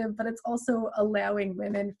heteronormative, but it's also allowing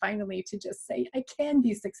women finally to just say, I can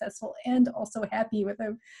be successful and also happy with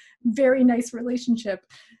a very nice relationship.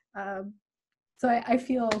 So I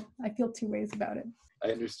feel two ways about it.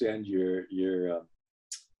 I understand your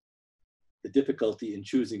the difficulty in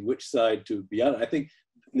choosing which side to be on. I think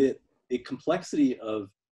the complexity of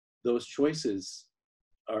those choices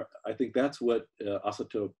I think that's what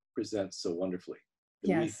Asato presents so wonderfully.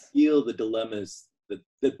 Yes. We feel the dilemmas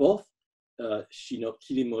that both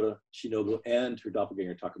Kirimura Shinobu and her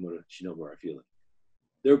doppelganger Takamura Shinobu are feeling.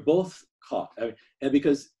 They're both caught. I mean, and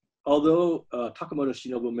because although Takamura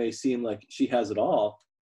Shinobu may seem like she has it all,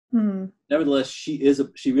 nevertheless,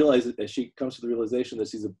 she realizes, as she comes to the realization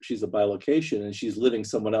that she's a bilocation and she's living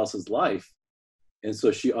someone else's life. And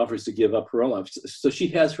so she offers to give up her own life. So she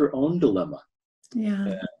has her own dilemma.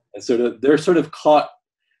 Yeah. And so they're sort of caught.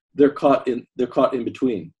 They're caught in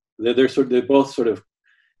between. They're both sort of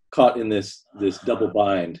caught in this double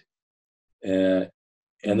bind. And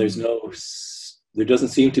there doesn't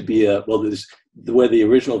seem to be there's the way the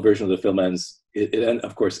original version of the film ends. It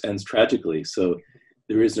of course ends tragically. So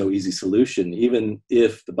there is no easy solution, even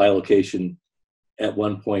if the bilocation at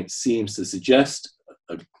one point seems to suggest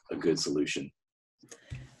a good solution.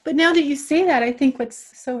 But now that you say that, I think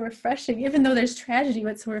what's so refreshing, even though there's tragedy,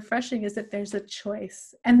 what's so refreshing is that there's a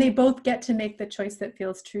choice, and they both get to make the choice that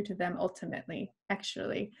feels true to them ultimately,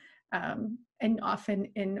 actually. And often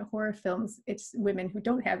in horror films, it's women who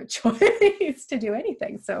don't have a choice to do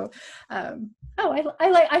anything. So,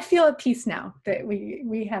 I feel at peace now that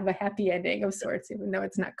we have a happy ending of sorts, even though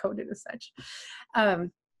it's not coded as such.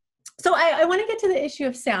 So I want to get to the issue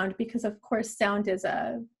of sound, because of course sound is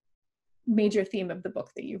a major theme of the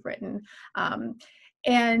book that you've written.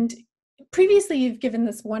 And previously you've given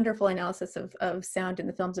this wonderful analysis of sound in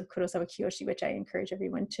the films of Kurosawa Kiyoshi, which I encourage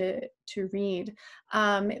everyone to read.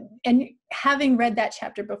 And having read that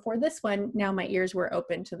chapter before this one, now my ears were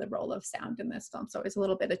open to the role of sound in this film. So I was a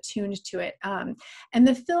little bit attuned to it. And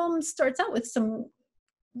the film starts out with some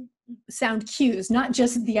sound cues, not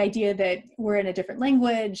just the idea that we're in a different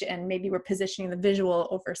language and maybe we're positioning the visual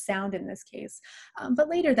over sound in this case. But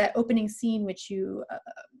later, that opening scene, which you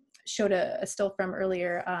showed a still from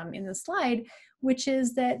earlier in the slide, which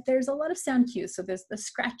is that there's a lot of sound cues. So there's the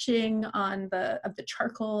scratching of the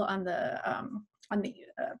charcoal on the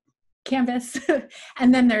canvas,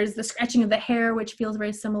 and then there's the scratching of the hair, which feels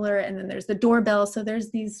very similar, and then there's the doorbell. So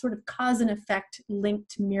there's these sort of cause and effect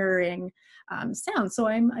linked mirroring sounds. So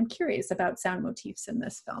I'm curious about sound motifs in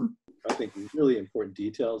this film. I think really important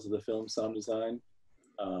details of the film's sound design.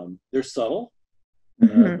 They're subtle,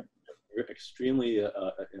 they're extremely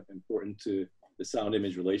important to the sound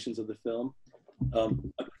image relations of the film,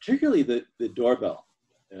 particularly the doorbell,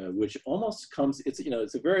 which almost comes, it's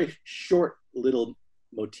a very short little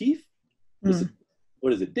motif.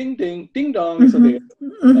 what is it, ding ding ding dong or something.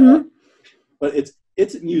 But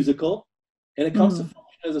it's musical, and it comes to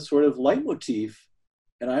function as a sort of leitmotif.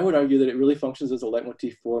 And I would argue that it really functions as a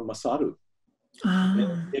leitmotif for Masaru.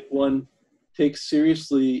 If one takes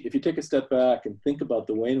seriously, if you take a step back and think about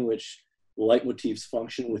the way in which leitmotifs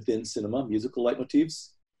function within cinema, musical leitmotifs,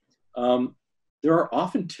 there are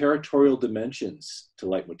often territorial dimensions to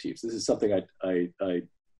leitmotifs. This is something I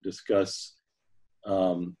discuss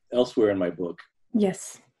elsewhere in my book.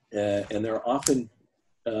 Yes. And there are often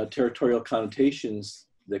territorial connotations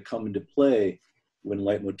that come into play when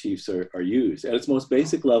leitmotifs are used. At its most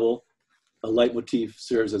basic level, a leitmotif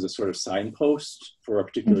serves as a sort of signpost for a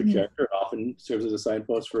particular character. It often serves as a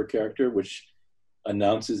signpost for a character, which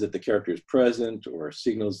announces that the character is present or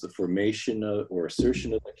signals the formation of, or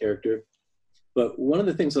assertion of the character. But one of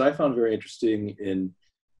the things that I found very interesting in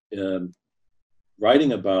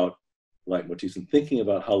writing about leitmotifs and thinking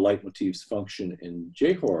about how leitmotifs function in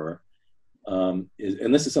J-horror, and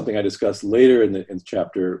this is something I discuss later in the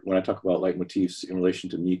chapter when I talk about leitmotifs in relation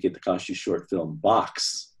to Miike Takashi's short film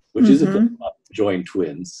Box, which is a film about joined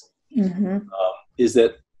twins, is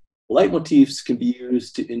that leitmotifs can be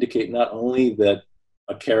used to indicate not only that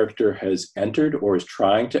a character has entered or is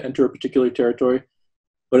trying to enter a particular territory,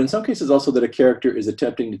 but in some cases also that a character is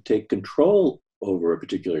attempting to take control over a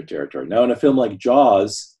particular territory. Now, in a film like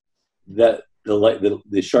Jaws, that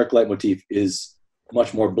the shark leitmotif is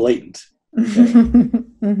much more blatant,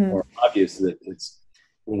 more obvious. That it's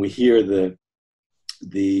when we hear the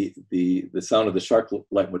sound of the shark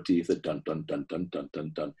leitmotif, that dun dun dun dun dun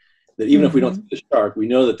dun dun, that even if we don't see the shark, we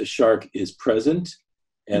know that the shark is present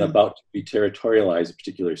and about to be territorialized a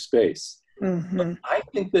particular space. But I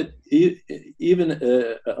think that even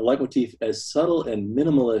a leitmotif as subtle and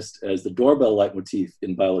minimalist as the doorbell leitmotif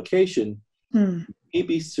in Bilocation may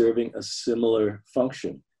be serving a similar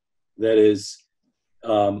function. That is,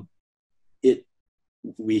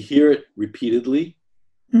 we hear it repeatedly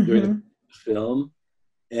during the film,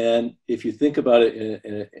 and if you think about it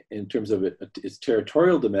in terms of its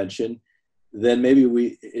territorial dimension, then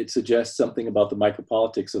maybe it suggests something about the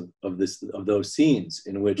micropolitics of those scenes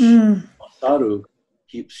in which Masaru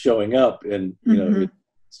keeps showing up and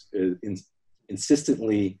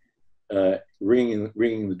insistently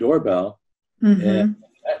ringing the doorbell. And in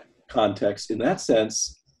that context, in that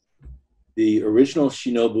sense, the original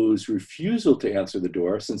Shinobu's refusal to answer the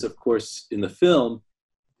door, since of course in the film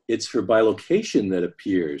it's her bilocation that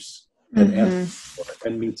appears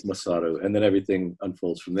and meets Masaru, and then everything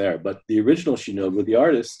unfolds from there. But the original Shinobu, the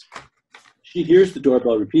artist, she hears the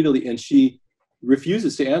doorbell repeatedly and she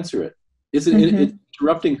refuses to answer it. It's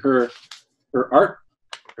interrupting her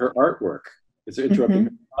artwork. It's interrupting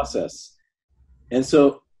her process. And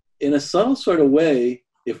so in a subtle sort of way,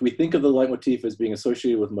 if we think of the leitmotif as being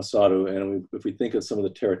associated with Masaru, and if we think of some of the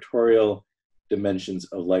territorial dimensions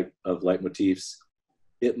of leitmotifs,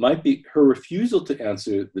 it might be her refusal to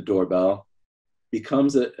answer the doorbell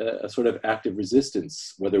becomes a sort of active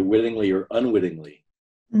resistance, whether wittingly or unwittingly,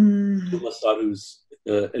 to Masaru's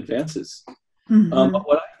advances. But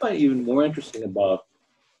what I find even more interesting about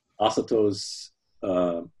Asato's,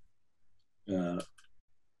 what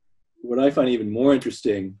I find even more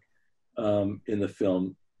interesting in the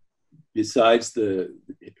film, besides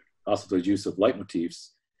Asato's use of leitmotifs,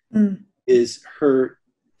 is her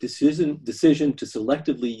decision to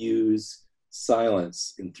selectively use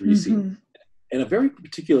silence in three scenes, and a very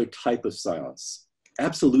particular type of silence,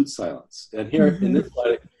 absolute silence. And here in this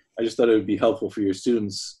slide, I just thought it would be helpful for your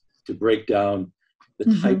students to break down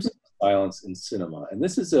the types of silence in cinema. And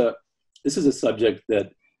this is a subject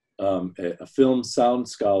that a film sound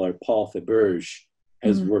scholar, Paul Theberge,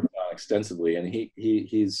 has worked on extensively, and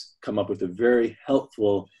he's come up with a very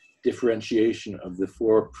helpful differentiation of the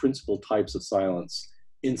four principal types of silence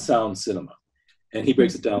in sound cinema. And he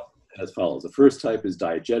breaks it down as follows. The first type is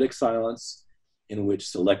diegetic silence, in which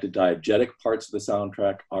selected diegetic parts of the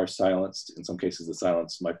soundtrack are silenced. In some cases, the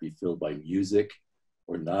silence might be filled by music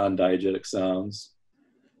or non-diegetic sounds.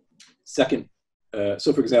 Second,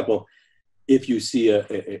 so for example, if you see in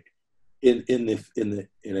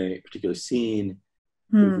a particular scene,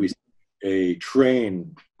 if we see a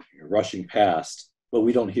train rushing past, but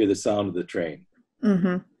we don't hear the sound of the train,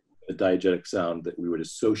 the diegetic sound that we would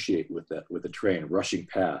associate with a train rushing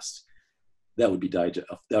past, that would be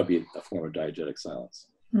a form of diegetic silence.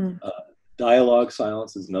 Dialogue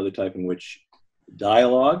silence is another type in which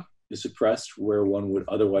dialogue is suppressed where one would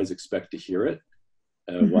otherwise expect to hear it,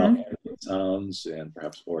 while ambient sounds and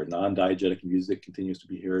perhaps or non-diegetic music continues to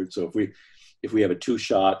be heard. So if we have a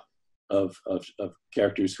two-shot of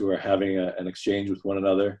characters who are having an exchange with one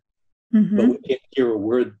another, but we can't hear a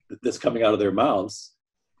word that's coming out of their mouths.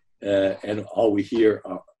 And all we hear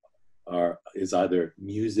is either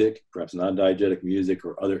music, perhaps non-diegetic music,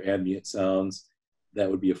 or other ambient sounds. That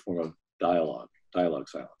would be a form of dialogue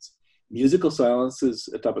silence. Musical silence is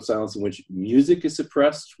a type of silence in which music is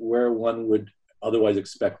suppressed where one would otherwise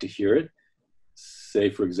expect to hear it. Say,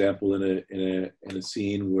 for example, in a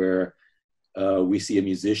scene where we see a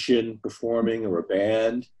musician performing or a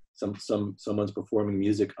band, someone's performing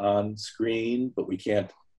music on screen, but we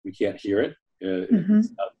can't hear it. It's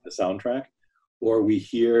not the soundtrack, or we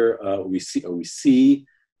see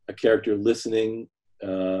a character listening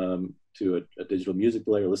to a digital music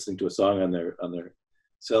player, listening to a song on their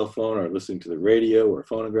cell phone, or listening to the radio or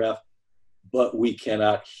phonograph, but we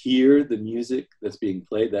cannot hear the music that's being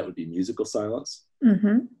played. That would be musical silence.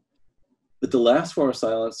 But the last form of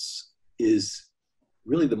silence is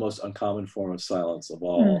really the most uncommon form of silence of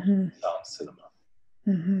all sound cinema.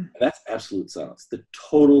 And that's absolute silence, the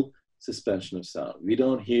total suspension of sound. We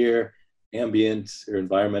don't hear ambient or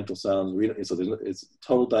environmental sounds. It's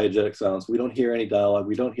total diegetic silence. We don't hear any dialogue.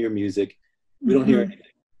 We don't hear music. We don't hear anything.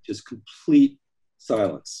 Just complete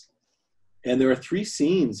silence. And there are 3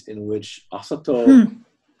 scenes in which Asato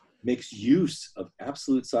makes use of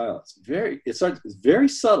absolute silence. It's very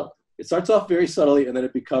subtle. It starts off very subtly, and then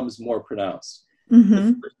it becomes more pronounced.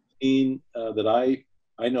 The first scene that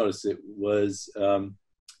I noticed it was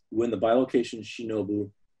when the Bilocation Shinobu,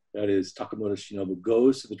 that is Takamura Shinobu,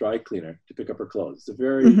 goes to the dry cleaner to pick up her clothes. It's a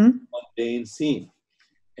very mundane scene.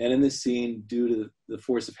 And in this scene, due to the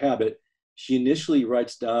force of habit, she initially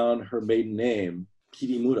writes down her maiden name,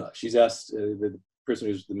 Kirimura. She's asked, the person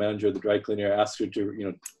who's the manager of the dry cleaner asks her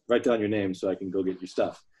to, write down your name so I can go get your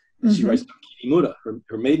stuff. And she writes down Kirimura,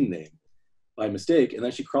 her maiden name, by mistake, and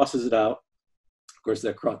then she crosses it out. Of course,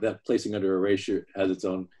 that placing under erasure has its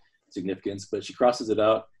own significance, but she crosses it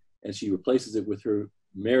out and she replaces it with her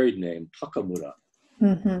married name, Takamura.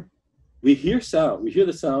 We hear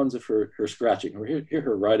the sounds of her scratching, or hear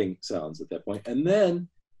her writing sounds at that point. And then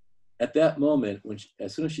at that moment,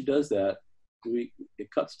 as soon as she does that,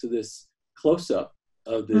 it cuts to this close-up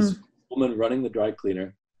of this woman running the dry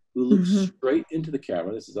cleaner who looks straight into the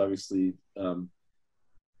camera. This is obviously Takamura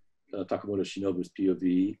Shinobu's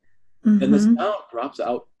POV. And the sound drops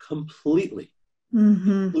out completely,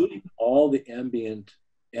 including all the ambient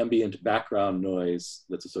background noise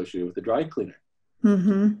that's associated with the dry cleaner.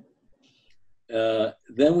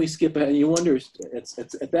 Then we skip ahead, and you wonder, it's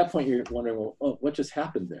at that point you're wondering, well, what just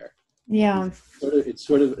happened there? Yeah.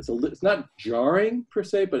 It's not jarring per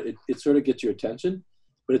se, but it sort of gets your attention,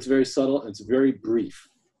 but it's very subtle and it's very brief.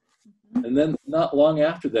 And then not long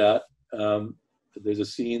after that, there's a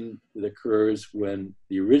scene that occurs when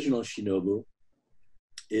the original Shinobu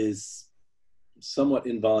is somewhat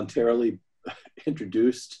involuntarily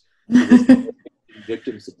introduced to this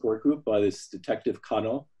victim support group by this detective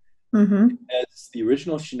Kano. As the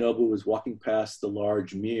original Shinobu was walking past the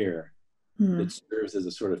large mirror that serves as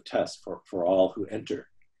a sort of test for all who enter.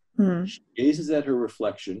 She gazes at her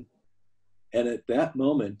reflection, and at that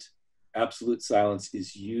moment, absolute silence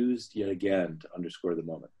is used yet again to underscore the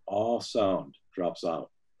moment. All sound drops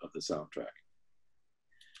out of the soundtrack.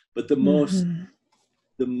 But the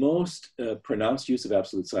most pronounced use of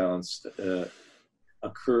absolute silence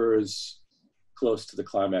occurs close to the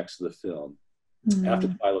climax of the film. After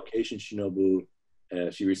the Bilocation Shinobu,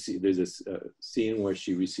 there's this scene where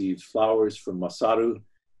she receives flowers from Masaru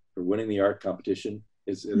for winning the art competition.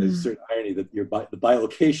 There's a certain irony that the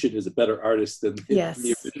Bilocation is a better artist than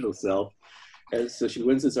the original self. And so she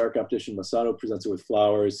wins this art competition. Masaru presents her with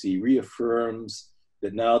flowers. He reaffirms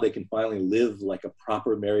that now they can finally live like a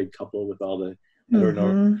proper married couple with all the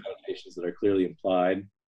heteronormative connotations that are clearly implied.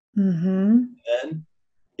 Then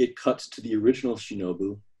it cuts to the original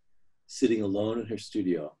Shinobu sitting alone in her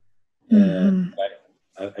studio. And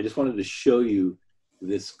I just wanted to show you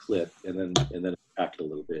this clip and then unpack it a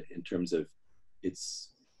little bit in terms of its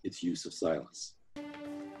use of silence.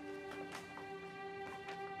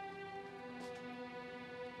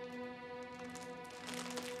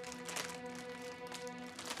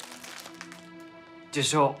 受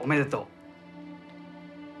賞おめでとう。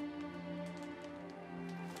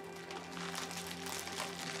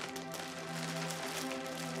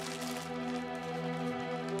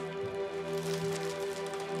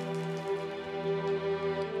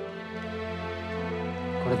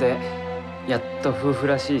これでやっと夫婦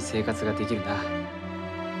らしい生活ができるな。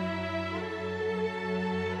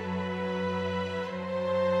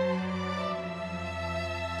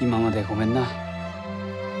今までごめんな。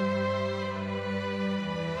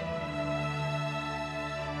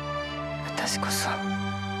私こそ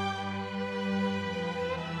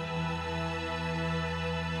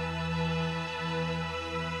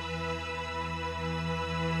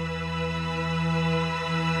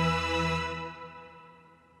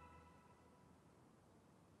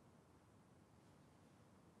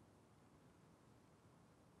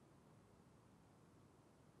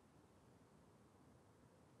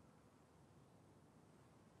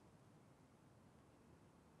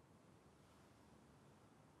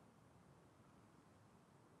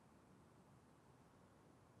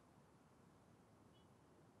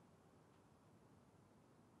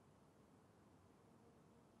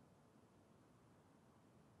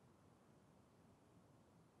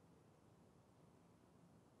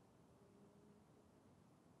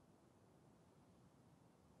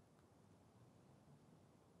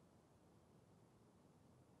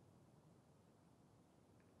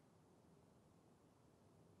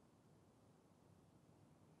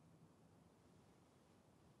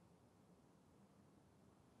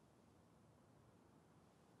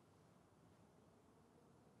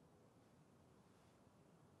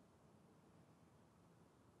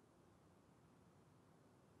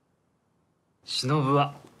忍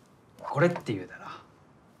はこれって言うだな。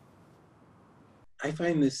I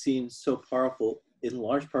find this scene so powerful in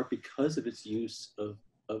large part because of its use of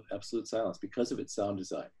absolute silence, because of its sound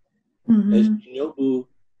design. As Shinobu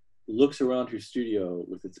looks around her studio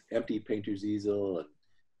with its empty painter's easel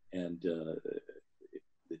and the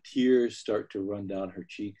tears start to run down her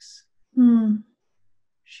cheeks,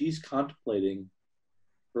 she's contemplating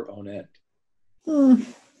her own end. And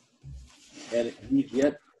we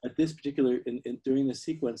get at this particular, during this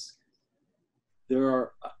sequence,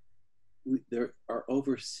 there are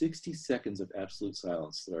over 60 seconds of absolute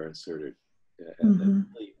silence that are inserted and that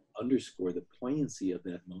really underscore the poignancy of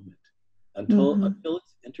that moment until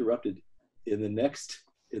it's interrupted in the next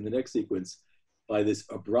sequence by this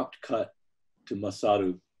abrupt cut to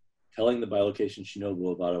Masaru telling the bilocation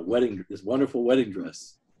Shinobu about this wonderful wedding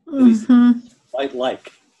dress that he might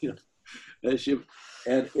like, you know,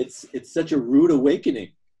 and it's such a rude awakening.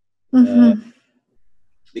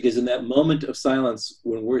 Because in that moment of silence,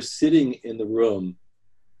 when we're sitting in the room,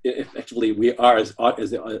 effectively we are as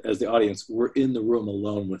the audience, we're in the room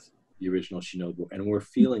alone with the original Shinobu, and we're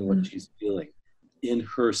feeling what she's feeling in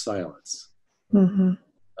her silence. And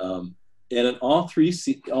in all three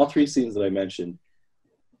scenes that I mentioned,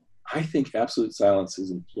 I think absolute silence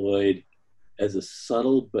is employed as a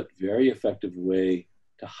subtle but very effective way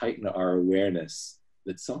to heighten our awareness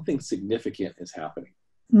that something significant is happening.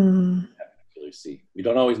 Scene. We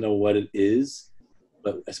don't always know what it is,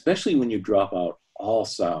 but especially when you drop out all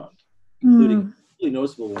sound, including really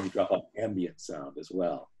noticeable when you drop out ambient sound as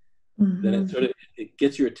well, then it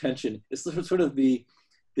gets your attention. It's sort of the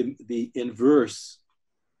inverse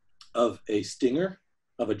of a stinger,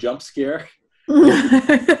 of a jump scare.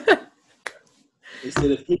 Instead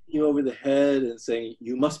of hitting you over the head and saying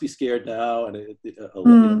you must be scared now, and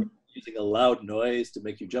using a loud noise to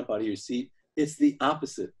make you jump out of your seat, it's the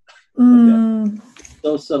opposite. It's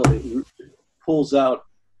so subtle. It pulls out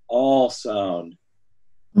all sound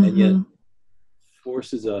and yet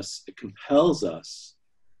it compels us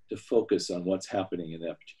to focus on what's happening in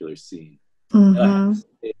that particular scene.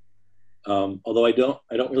 Although I don't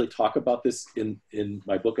really talk about this in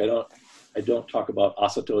my book. I don't talk about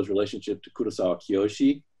Asato's relationship to Kurosawa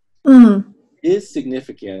Kiyoshi. It is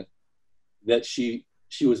significant that she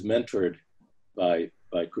was mentored by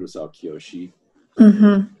Kurosawa Kiyoshi.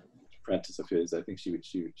 Apprentice of his. I think she did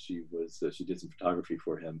some photography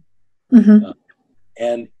for him,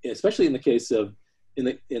 and especially in the case of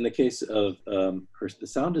the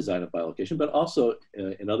sound design of Bilocation, but also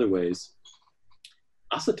in other ways,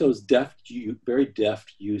 Asato's very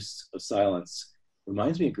deft use of silence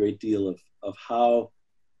reminds me a great deal of how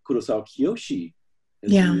Kurosawa Kiyoshi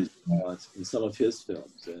has used silence in some of his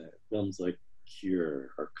films, films like Cure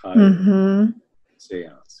or Cairo,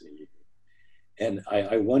 Seance. And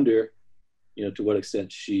I wonder, you know, to what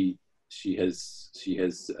extent she has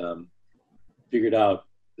figured out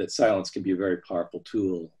that silence can be a very powerful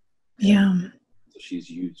tool. So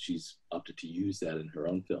she's opted to use that in her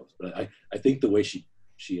own films. But I think the way she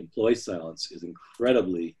employs silence is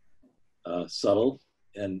incredibly subtle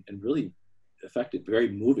and really effective, very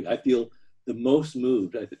moving. I feel the most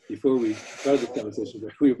moved. Before we started this conversation,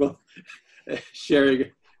 we were both sharing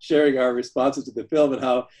our responses to the film and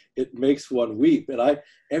how it makes one weep. And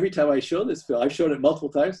every time I show this film, I've shown it multiple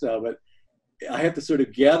times now, but I have to sort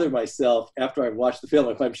of gather myself after I've watched the film,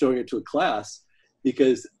 if I'm showing it to a class,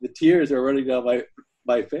 because the tears are running down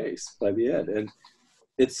my face by the end. And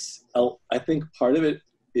I think part of it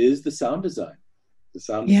is the sound design. The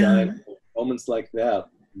sound design, moments like that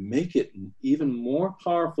make it even more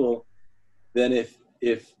powerful than if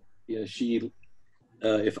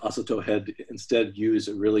Asato had instead used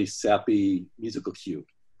a really sappy musical cue.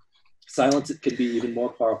 Silence can be even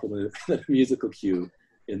more powerful than a musical cue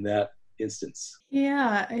in that instance.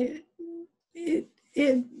 Yeah, it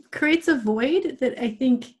creates a void that I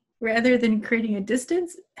think, rather than creating a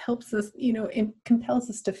distance, helps us, it compels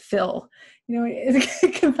us to fill.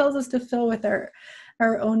 It compels us to fill with our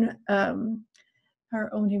own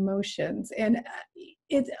emotions. And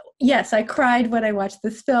yes, I cried when I watched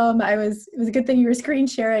this film. It was a good thing you were screen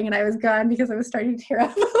sharing and I was gone, because I was starting to tear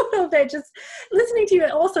up a little bit just listening to you.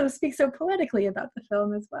 It also speaks so poetically about the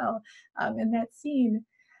film as well. In that scene,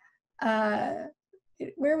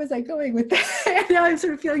 where was I going with that? Now I'm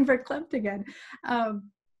sort of feeling verklempt again.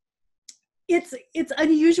 It's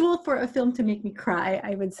unusual for a film to make me cry,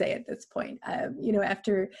 I would say, at this point.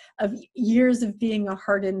 After years of being a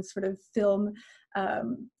hardened sort of film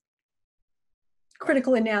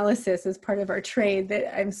critical analysis as part of our trade,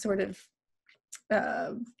 that I'm sort of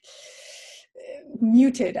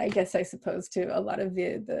muted, I guess, I suppose, to a lot of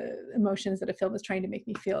the emotions that a film is trying to make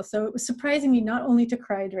me feel. So it was surprising me not only to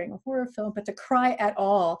cry during a horror film, but to cry at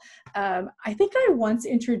all. I think I once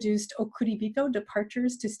introduced Okuribito,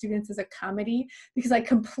 Departures, to students as a comedy because I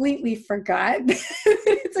completely forgot.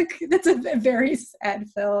 It's a very sad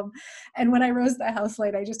film. And when I rose the house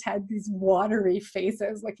light, I just had these watery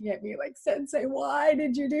faces looking at me like, Sensei, why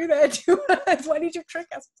did you do that to us? Why did you trick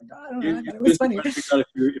us? I don't know. I thought it was funny.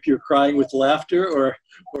 If you're crying with laughter or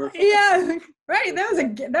yeah, right.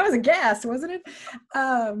 That was a gas, wasn't it?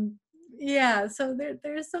 Yeah. So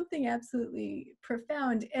there's something absolutely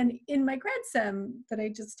profound. And in my grad sem that I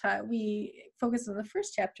just taught, we focused on the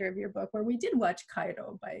first chapter of your book, where we did watch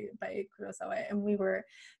Kairo by Kurosawa, and we were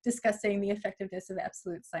discussing the effectiveness of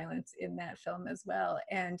absolute silence in that film as well.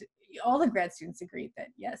 And all the grad students agreed that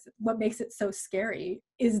yes, what makes it so scary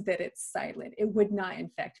is that it's silent. It would not, in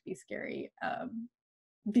fact, be scary.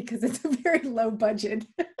 Because it's a very low budget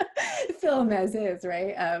film as is,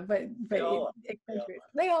 right? But they all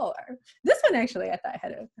are. This one actually I thought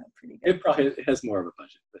had a pretty good. It probably has more of a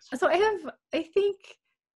budget. So I think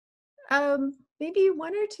maybe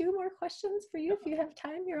one or two more questions for you if you have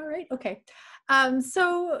time. You're all right? Okay.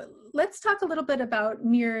 So let's talk a little bit about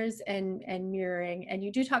mirrors and mirroring. And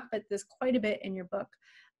you do talk about this quite a bit in your book.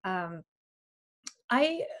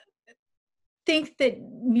 I think that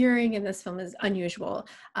mirroring in this film is unusual.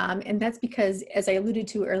 And that's because, as I alluded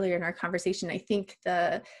to earlier in our conversation, I think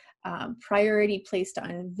the priority placed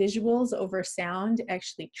on visuals over sound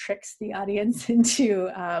actually tricks the audience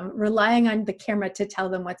into relying on the camera to tell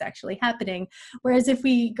them what's actually happening. Whereas if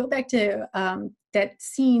we go back to that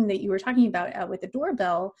scene that you were talking about with the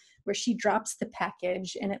doorbell, where she drops the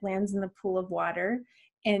package and it lands in the pool of water,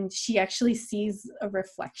 and she actually sees a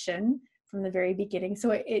reflection from the very beginning.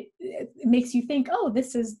 So it makes you think, oh,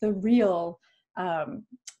 this is the real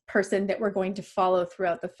person that we're going to follow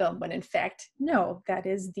throughout the film, when in fact, no, that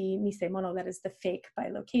is the nisemono, that is the fake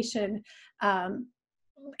Bilocation. And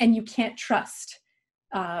you can't trust,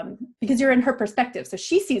 because you're in her perspective. So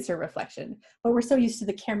she sees her reflection, but we're so used to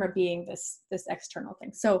the camera being this external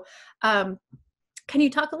thing. So can you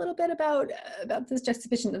talk a little bit about this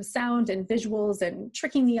juxtaposition of sound and visuals and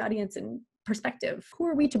tricking the audience and perspective? Who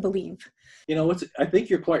are we to believe? I think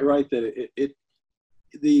you're quite right that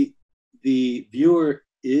the viewer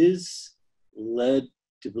is led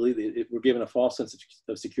to believe that we're given a false sense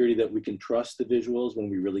of security, that we can trust the visuals when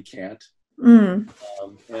we really can't. And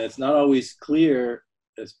it's not always clear,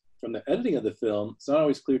 as from the editing of the film, it's not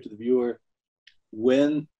always clear to the viewer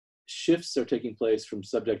when shifts are taking place from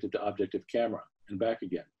subjective to objective camera and back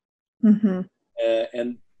again.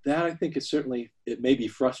 And that, I think, is certainly, it may be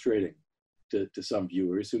frustrating to some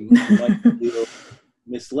viewers who might feel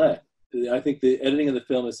misled. I think the editing of the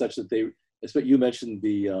film is such that you mentioned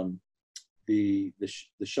the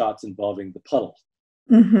shots involving the puddle,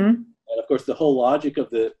 and of course the whole logic of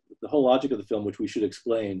the film, which we should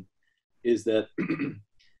explain, is that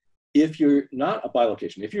if you're not a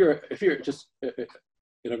bilocation, if you're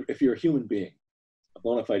a human being, a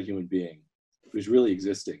bona fide human being who's really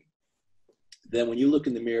existing, then when you look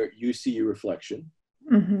in the mirror, you see your reflection.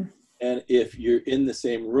 And if you're in the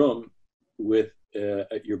same room with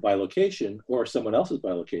your bilocation or someone else's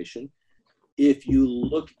bilocation, if you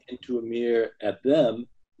look into a mirror at them,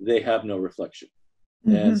 they have no reflection.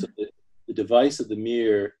 And so the device of the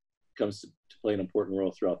mirror comes to play an important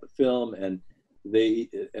role throughout the film. And they,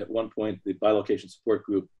 at one point, the bilocation support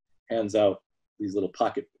group hands out these little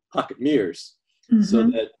pocket mirrors so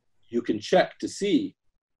that you can check to see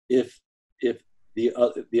if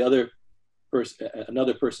the other person,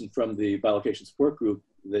 another person from the bilocation support group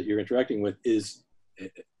that you're interacting with, is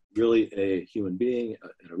really a human being,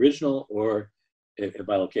 an original, or a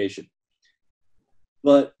bilocation.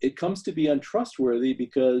 But it comes to be untrustworthy,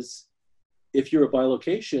 because if you're a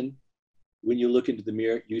bilocation, when you look into the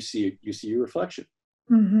mirror, you see your reflection.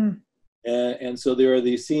 And so there are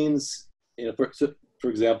these scenes, for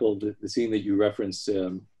example, the scene that you referenced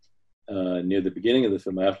near the beginning of the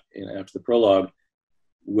film, after the prologue,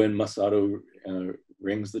 when Masato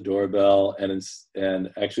rings the doorbell,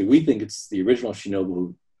 and actually we think it's the original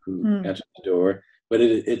Shinobu who answers the door, but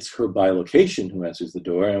it's her bilocation who answers the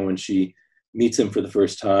door. And when she meets him for the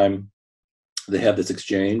first time, they have this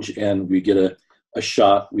exchange, and we get a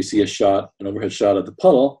shot. We see an overhead shot of the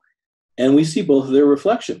puddle, and we see both of their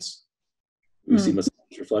reflections. We see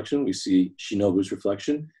Masato's reflection, we see Shinobu's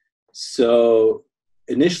reflection. So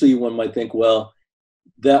initially one might think, well,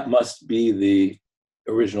 that must be the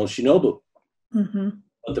original Shinobu.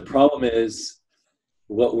 But the problem is,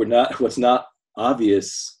 what's not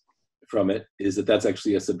obvious from it is that that's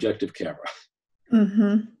actually a subjective camera.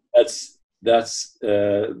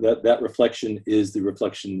 that reflection is the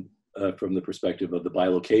reflection from the perspective of the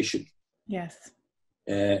bilocation. Yes.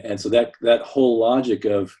 And so that whole logic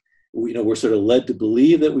of, we're sort of led to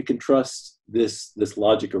believe that we can trust this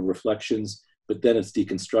logic of reflections, but then it's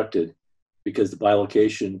deconstructed because the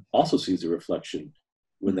bilocation also sees a reflection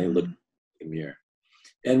when they look in the mirror.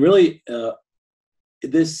 And really,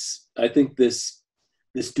 I think this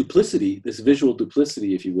duplicity, this visual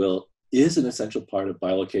duplicity, if you will, is an essential part of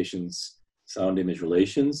bilocation's sound-image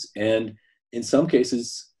relations. And in some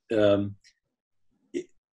cases, the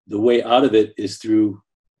way out of it is through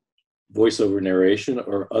voiceover narration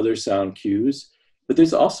or other sound cues. But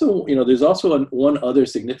there's also, one other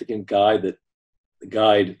significant guide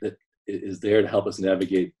that is there to help us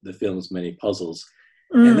navigate the film's many puzzles.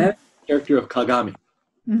 And that's the character of Kagami.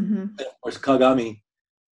 Of course, Kagami,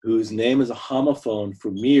 whose name is a homophone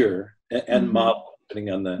for mirror and model,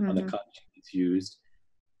 depending on the context it's used,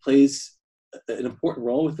 plays an important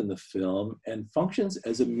role within the film and functions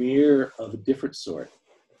as a mirror of a different sort.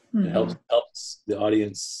 It helps the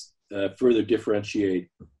audience further differentiate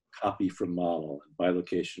copy from model and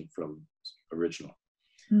bilocation from original.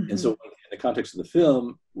 And so in the context of the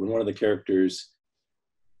film, when one of the characters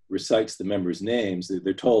recites the members' names,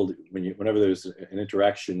 they're told whenever there's an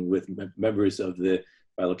interaction with members of the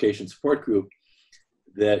bilocation support group,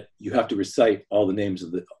 that you have to recite all the names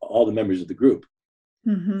of all the members of the group.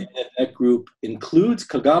 And if that group includes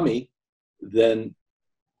Kagami, then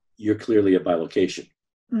you're clearly a bilocation.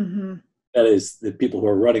 That is, the people who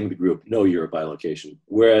are running the group know you're a bilocation.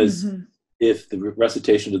 Whereas if the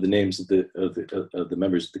recitation of the names of the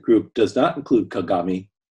members of the group does not include Kagami,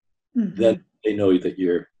 then they know that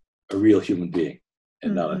you're a real human being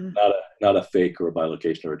and not a fake or a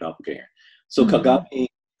bilocation or a doppelganger. So Kagami,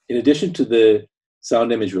 in addition to the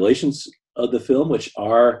sound image relations of the film, which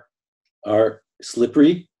are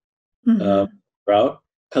slippery route,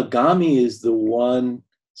 Kagami is the one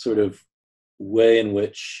sort of way in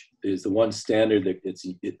which is the one standard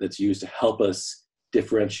that's used to help us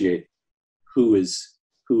differentiate who is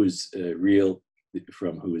real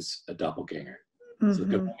from who is a doppelganger. So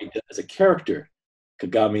Kagami, as a character,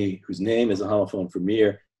 Kagami, whose name is a homophone for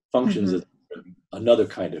mirror, functions as another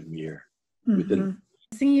kind of mirror within.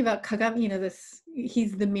 Thinking about Kagami,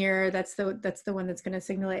 he's the mirror. That's the one that's going to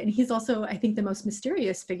signal it, and he's also, I think, the most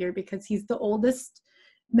mysterious figure because he's the oldest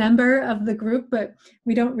member of the group, but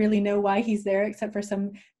we don't really know why he's there except for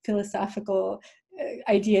some philosophical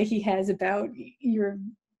idea he has about your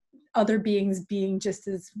other beings being just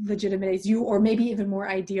as legitimate as you, or maybe even more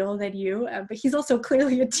ideal than you. But he's also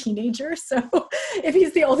clearly a teenager. So if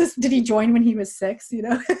he's the oldest, did he join when he was 6? He's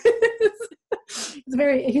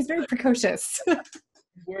very precocious.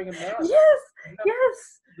 He's wearing a mask.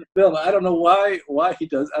 Yes. The film. I don't know why he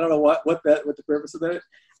does. I don't know what the purpose of that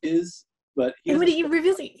is. But when he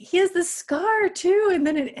reveals he has the scar too, and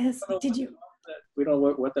then it is. We don't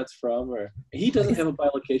know what that's from, or he doesn't have a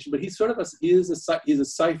bilocation, but he's sort of he's a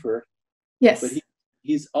cipher. Yes, but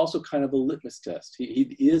he's also kind of a litmus test.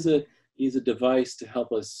 He is a device to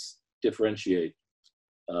help us differentiate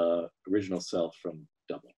original self from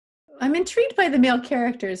double. I'm intrigued by the male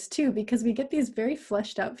characters too, because we get these very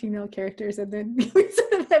fleshed out female characters, and then we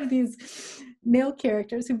sort of have these male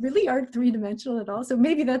characters who really aren't three-dimensional at all. So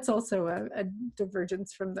maybe that's also a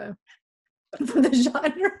divergence from the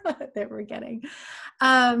genre that we're getting.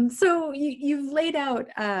 So you've laid out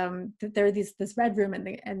that there are this red room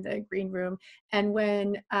and the green room, and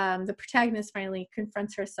when the protagonist finally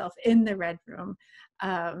confronts herself in the red room,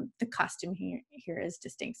 the costume here is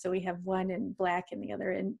distinct. So we have one in black and the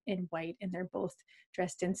other in white, and they're both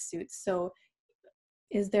dressed in suits. So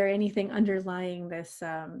is there anything underlying this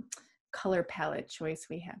color palette choice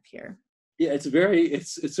we have here? Yeah,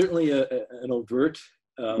 it's certainly an overt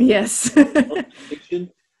yes.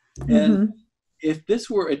 And if this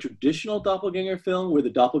were a traditional doppelganger film where the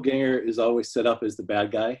doppelganger is always set up as the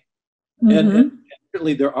bad guy, and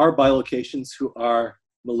certainly there are bilocations who are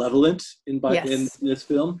malevolent in this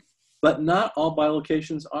film, but not all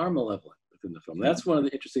bilocations are malevolent within the film. That's one of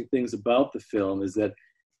the interesting things about the film, is that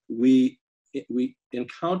we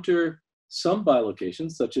encounter some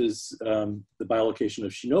bilocations, such as the bilocation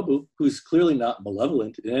of Shinobu, who's clearly not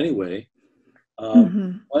malevolent in any way.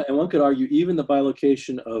 And one could argue even the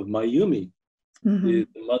bilocation of Mayumi, the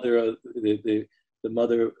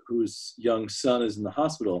mother whose young son is in the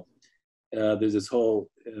hospital. There's this whole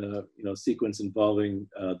sequence involving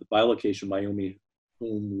the bilocation Mayumi,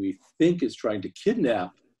 whom we think is trying to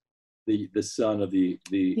kidnap the son of the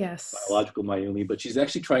biological Mayumi, but she's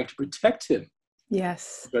actually trying to protect him.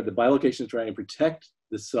 Yes. But the bilocation is trying to protect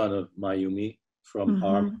the son of Mayumi from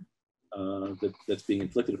harm. that's being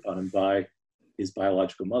inflicted upon him by his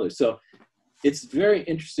biological mother. So it's very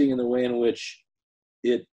interesting in the way in which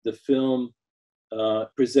the film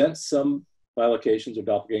presents some bilocations or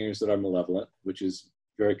doppelgangers that are malevolent, which is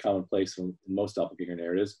very commonplace in most doppelganger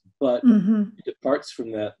narratives, but it departs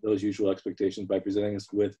from those usual expectations by presenting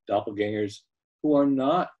us with doppelgangers who are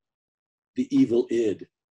not the evil id,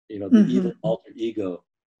 the evil alter ego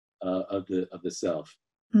of the self.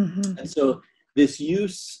 And so this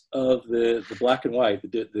use of the black and white,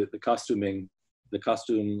 the costuming, the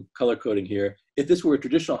costume color coding here, if this were a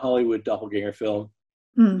traditional Hollywood doppelganger film,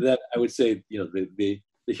 that I would say, the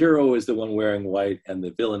hero is the one wearing white and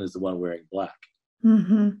the villain is the one wearing black.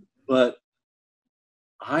 But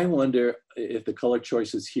I wonder if the color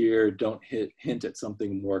choices here don't hint at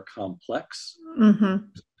something more complex,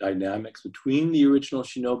 dynamics between the original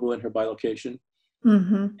Shinobu and her bilocation.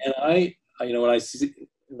 And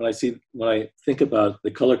when I think about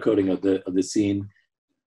the color coding of the scene,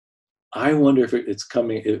 I wonder if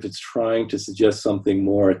if it's trying to suggest something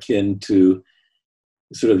more akin to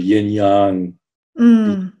sort of yin-yang,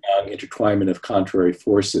 intertwinement of contrary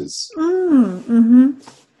forces,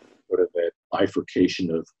 sort of a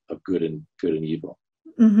bifurcation of good and evil.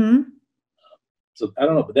 So I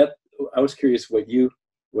don't know, but I was curious what your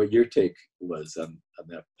take was on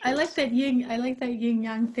that. I like that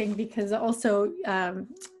yin-yang thing, because also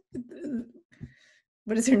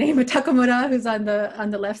what is her name? Takamura, who's on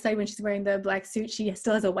the left side when she's wearing the black suit, she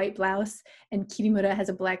still has a white blouse, and Kirimura has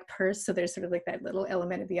a black purse. So there's sort of like that little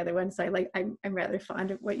element of the other one. So I'm rather fond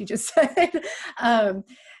of what you just said.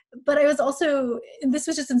 But I was also, this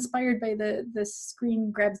was just inspired by the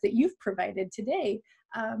screen grabs that you've provided today,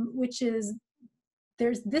 which is,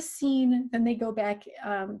 there's this scene, then they go back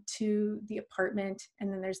to the apartment,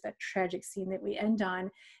 and then there's that tragic scene that we end on.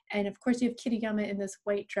 And of course you have Kiriyama in this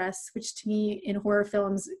white dress, which to me in horror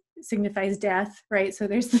films signifies death, right? So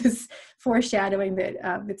there's this foreshadowing that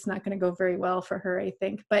it's not going to go very well for her, I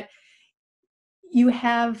think. But you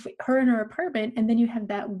have her in her apartment, and then you have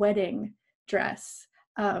that wedding dress,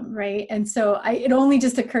 right? And so it only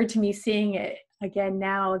just occurred to me seeing it again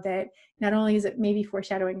now that not only is it maybe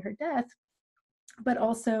foreshadowing her death, but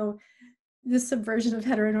also this subversion of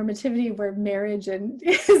heteronormativity where marriage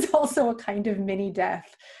is also a kind of mini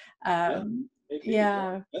death. That's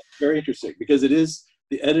very interesting, because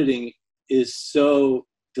the editing is so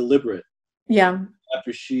deliberate. Yeah.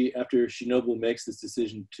 After Shinobu makes this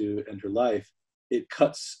decision to end her life, it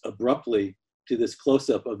cuts abruptly to this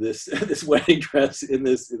close-up of this wedding dress in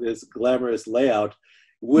this glamorous layout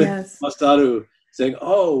with Masaru saying,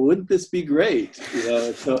 "Oh, wouldn't this be great?"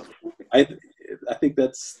 So I think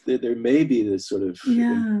there may be this sort of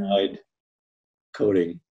implied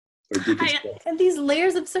coding or deconstruction. And these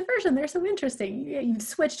layers of subversion, they're so interesting. You've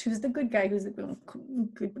switched who's the good guy, who's the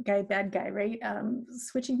good guy, bad guy, right?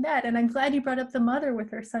 Switching that. And I'm glad you brought up the mother with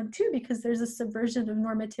her son too, because there's a subversion of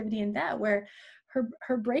normativity in that, where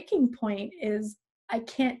her breaking point is, I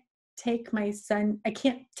can't take my son, I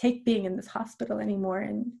can't take being in this hospital anymore.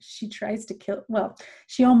 And she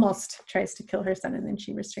she almost tries to kill her son, and then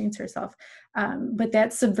she restrains herself. But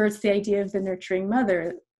that subverts the idea of the nurturing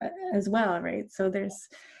mother as well, right? So there's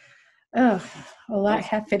a lot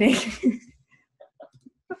happening.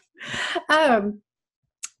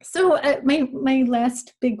 So my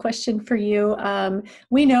last big question for you,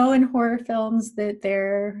 we know in horror films that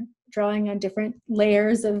they're drawing on different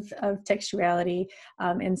layers of textuality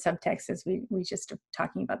and subtext, as we just are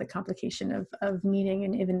talking about the complication of meaning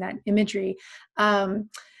and even that imagery.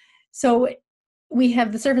 So we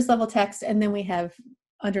have the surface level text, and then we have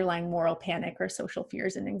underlying moral panic or social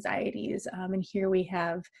fears and anxieties. And here we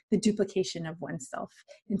have the duplication of oneself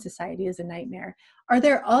in society as a nightmare. Are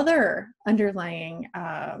there other underlying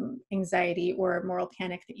anxiety or moral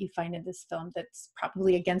panic that you find in this film that's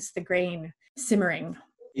probably against the grain simmering?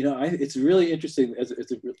 It's really interesting.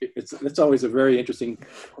 It's always a very interesting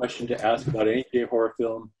question to ask about any J-horror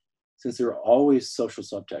film, since there are always social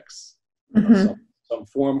subtexts, some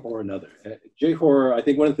form or another. J-horror, I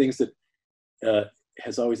think one of the things that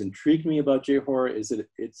has always intrigued me about J-horror is that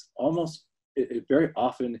it very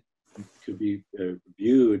often could be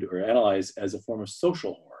viewed or analyzed as a form of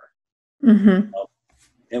social horror.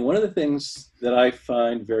 And one of the things that I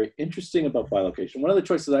find very interesting about Bilocation, one of the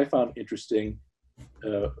choices I found interesting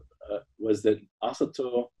was that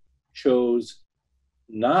Asato chose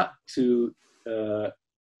not to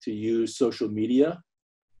use social media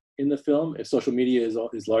in the film. Social media is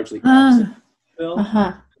largely absent in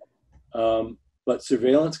the film. But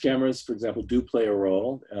surveillance cameras, for example, do play a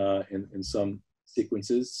role in some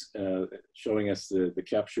sequences, showing us the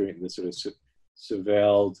capturing, the sort of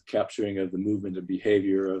surveilled capturing of the movement and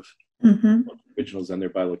behavior of Mm-hmm. originals and their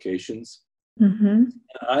bilocations. Mm-hmm.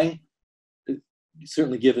 I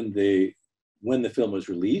certainly, given when the film was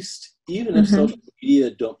released, even if Mm-hmm. social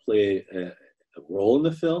media don't play a role in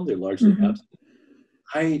the film, they're largely Mm-hmm. absent.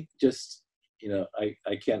 I just,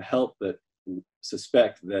 I can't help but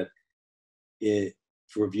suspect that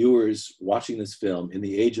for viewers watching this film in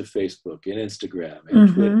the age of Facebook and Instagram and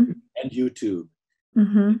Mm-hmm. Twitter and YouTube,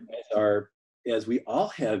 Mm-hmm. as we all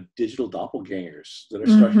have digital doppelgangers that are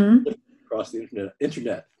starting Mm-hmm. to live across the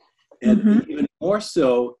internet, and Mm-hmm. even more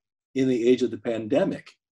so in the age of the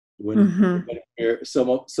pandemic, when Mm-hmm.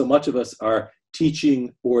 so much of us are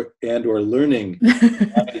teaching or learning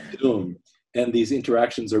by Zoom, and these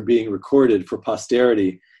interactions are being recorded for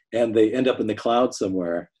posterity, and they end up in the cloud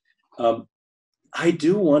somewhere. I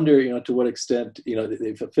do wonder, to what extent,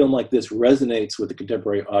 if a film like this resonates with the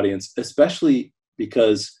contemporary audience, especially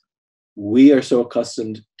because we are so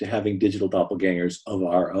accustomed to having digital doppelgangers of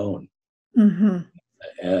our own. Mm-hmm.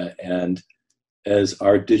 And as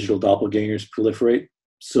our digital doppelgangers proliferate,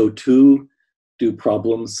 so too do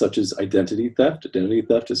problems such as identity theft. Identity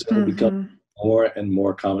theft has certainly become more and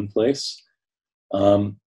more commonplace.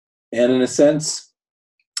 And in a sense,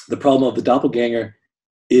 the problem of the doppelganger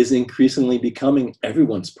is increasingly becoming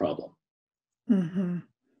everyone's problem. Mm-hmm.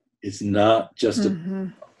 It's not just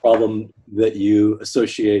a problem that you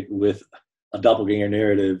associate with a doppelganger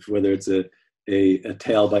narrative, whether it's a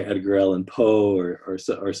tale by Edgar Allan Poe or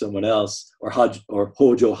someone else, or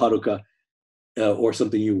Hojo Haruka, or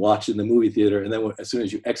something you watch in the movie theater, and then as soon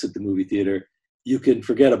as you exit the movie theater, you can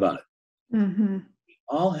forget about it. Mm-hmm. We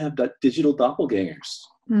all have digital doppelgangers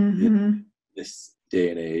in this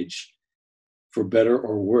day and age, for better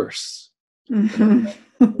or worse. Mm-hmm.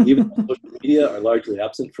 Even though social media are largely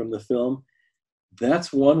absent from the film,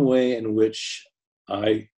 that's one way in which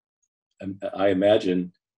I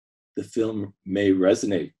imagine the film may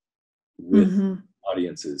resonate with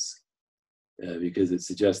audiences, because it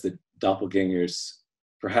suggests that doppelgangers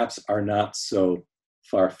perhaps are not so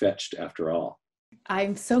far-fetched after all.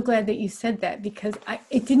 I'm so glad that you said that, because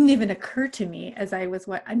it didn't even occur to me as I was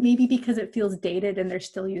maybe because it feels dated and they're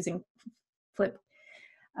still using flip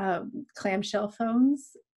clamshell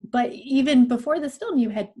phones. But even before this film, you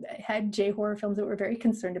had J-horror films that were very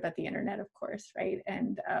concerned about the internet, of course, right?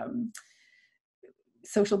 And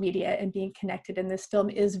social media and being connected. And this film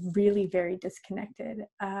is really very disconnected.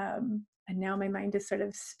 And now my mind is sort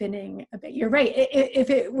of spinning a bit. You're right. If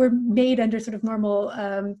it were made under sort of normal,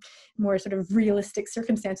 more sort of realistic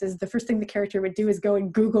circumstances, the first thing the character would do is go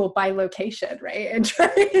and Google bilocation, right? And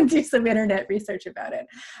try and do some internet research about it.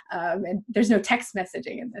 And there's no text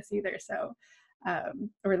messaging in this either. So,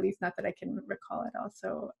 or at least not that I can recall at all.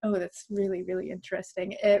 So, that's really, really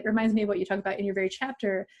interesting. It reminds me of what you talk about in your very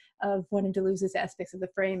chapter of one of Deleuze's aspects of the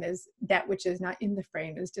frame is that which is not in the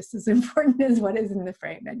frame is just as important as what is in the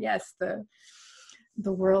frame. And yes, the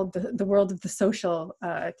world of the social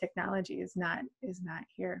technology is not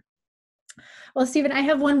here. Well, Stephen, I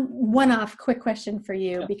have one-off quick question for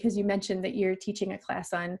you, because you mentioned that you're teaching a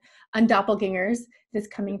class on doppelgangers this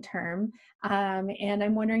coming term. And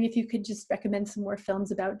I'm wondering if you could just recommend some more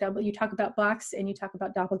films about you talk about Box and you talk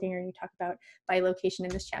about doppelganger and you talk about bilocation in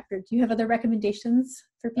this chapter. Do you have other recommendations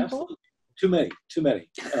for people? Absolutely. Too many.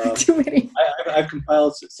 Too many. I've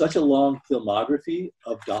compiled such a long filmography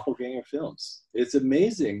of doppelganger films. It's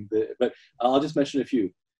amazing, but I'll just mention a few.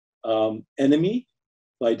 Enemy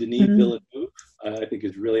by Denis Villeneuve, I think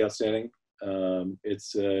is really outstanding.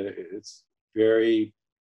 It's a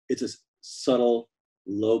subtle,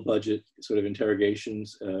 low-budget sort of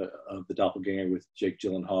interrogations of the doppelganger with Jake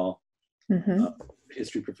Gyllenhaal,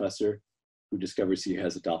 history professor who discovers he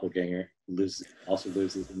has a doppelganger. Also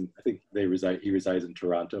lives in, I think he resides in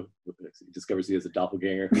Toronto. He discovers he has a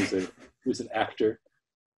doppelganger who's an actor,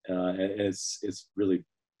 and it's really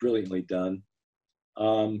brilliantly done.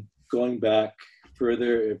 Going back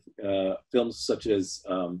further, films such as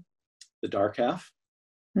The Dark Half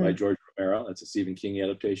by George Romero, that's a Stephen King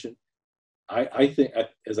adaptation. I think,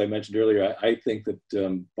 as I mentioned earlier, I think that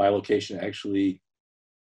Bilocation actually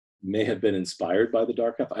may have been inspired by The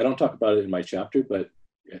Dark Half. I don't talk about it in my chapter, but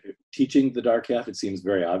teaching The Dark Half, it seems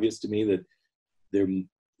very obvious to me that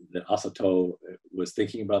Asato was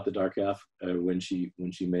thinking about The Dark Half when she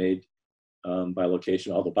made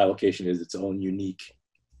Bilocation, although Bilocation is its own unique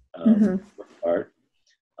art.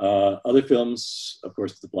 Other films, of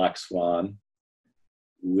course, The Black Swan,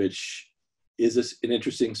 which is an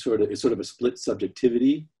interesting sort of a split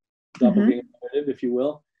subjectivity doppelganger narrative, if you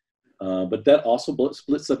will. But that also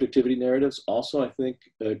split subjectivity narratives also, I think,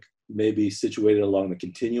 may be situated along the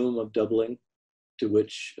continuum of doubling to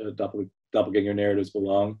which doppelganger narratives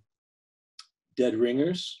belong. Dead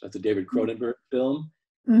Ringers. That's a David Cronenberg film.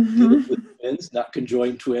 Mhm. Deals with twins, not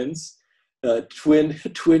conjoined twins. Twin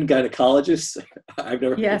gynecologists. I've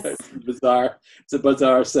never. Yes. It's a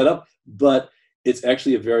bizarre setup, but it's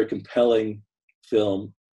actually a very compelling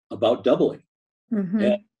film about doubling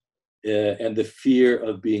Mhm. and the fear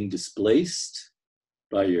of being displaced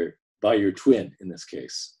by your twin in this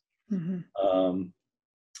case. Mhm.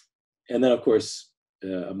 And then, of course,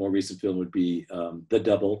 a more recent film would be The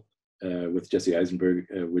Double with Jesse Eisenberg,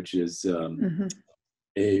 which is Mhm.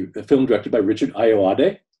 a film directed by Richard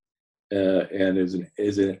Ayoade, and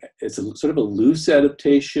it's a sort of a loose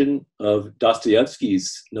adaptation of Dostoevsky's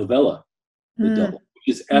novella, The Mm. Double, which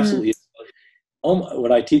is absolutely.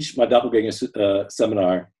 When I teach my doppelganger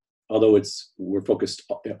seminar, although we're focused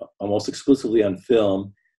almost exclusively on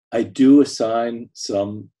film, I do assign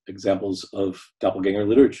some examples of doppelganger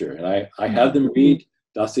literature, and I have them read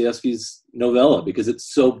Dostoevsky's novella because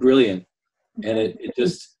it's so brilliant, and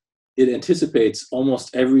it anticipates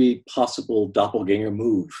almost every possible doppelganger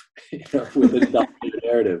move within the doppelganger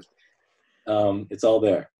narrative. It's all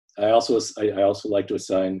there. I also like to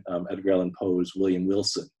assign Edgar Allan Poe's William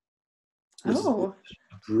Wilson. Oh.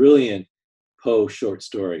 A brilliant Poe short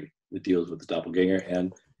story that deals with the doppelganger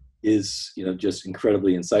and is just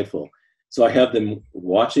incredibly insightful. So I have them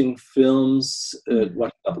watching films,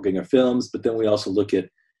 watching doppelganger films, but then we also look at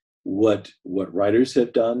what writers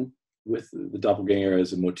have done with the doppelganger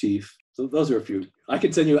as a motif. So those are a few. I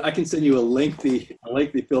can send you a lengthy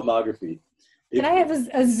filmography. Can I have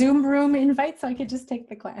a Zoom room invite so I could just take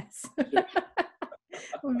the class?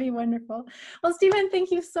 Would be wonderful. Well, Stephen,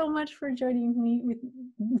 thank you so much for joining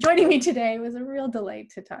me today. It was a real delight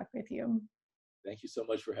to talk with you. Thank you so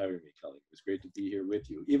much for having me, Kelly. It was great to be here with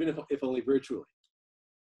you, even if only virtually.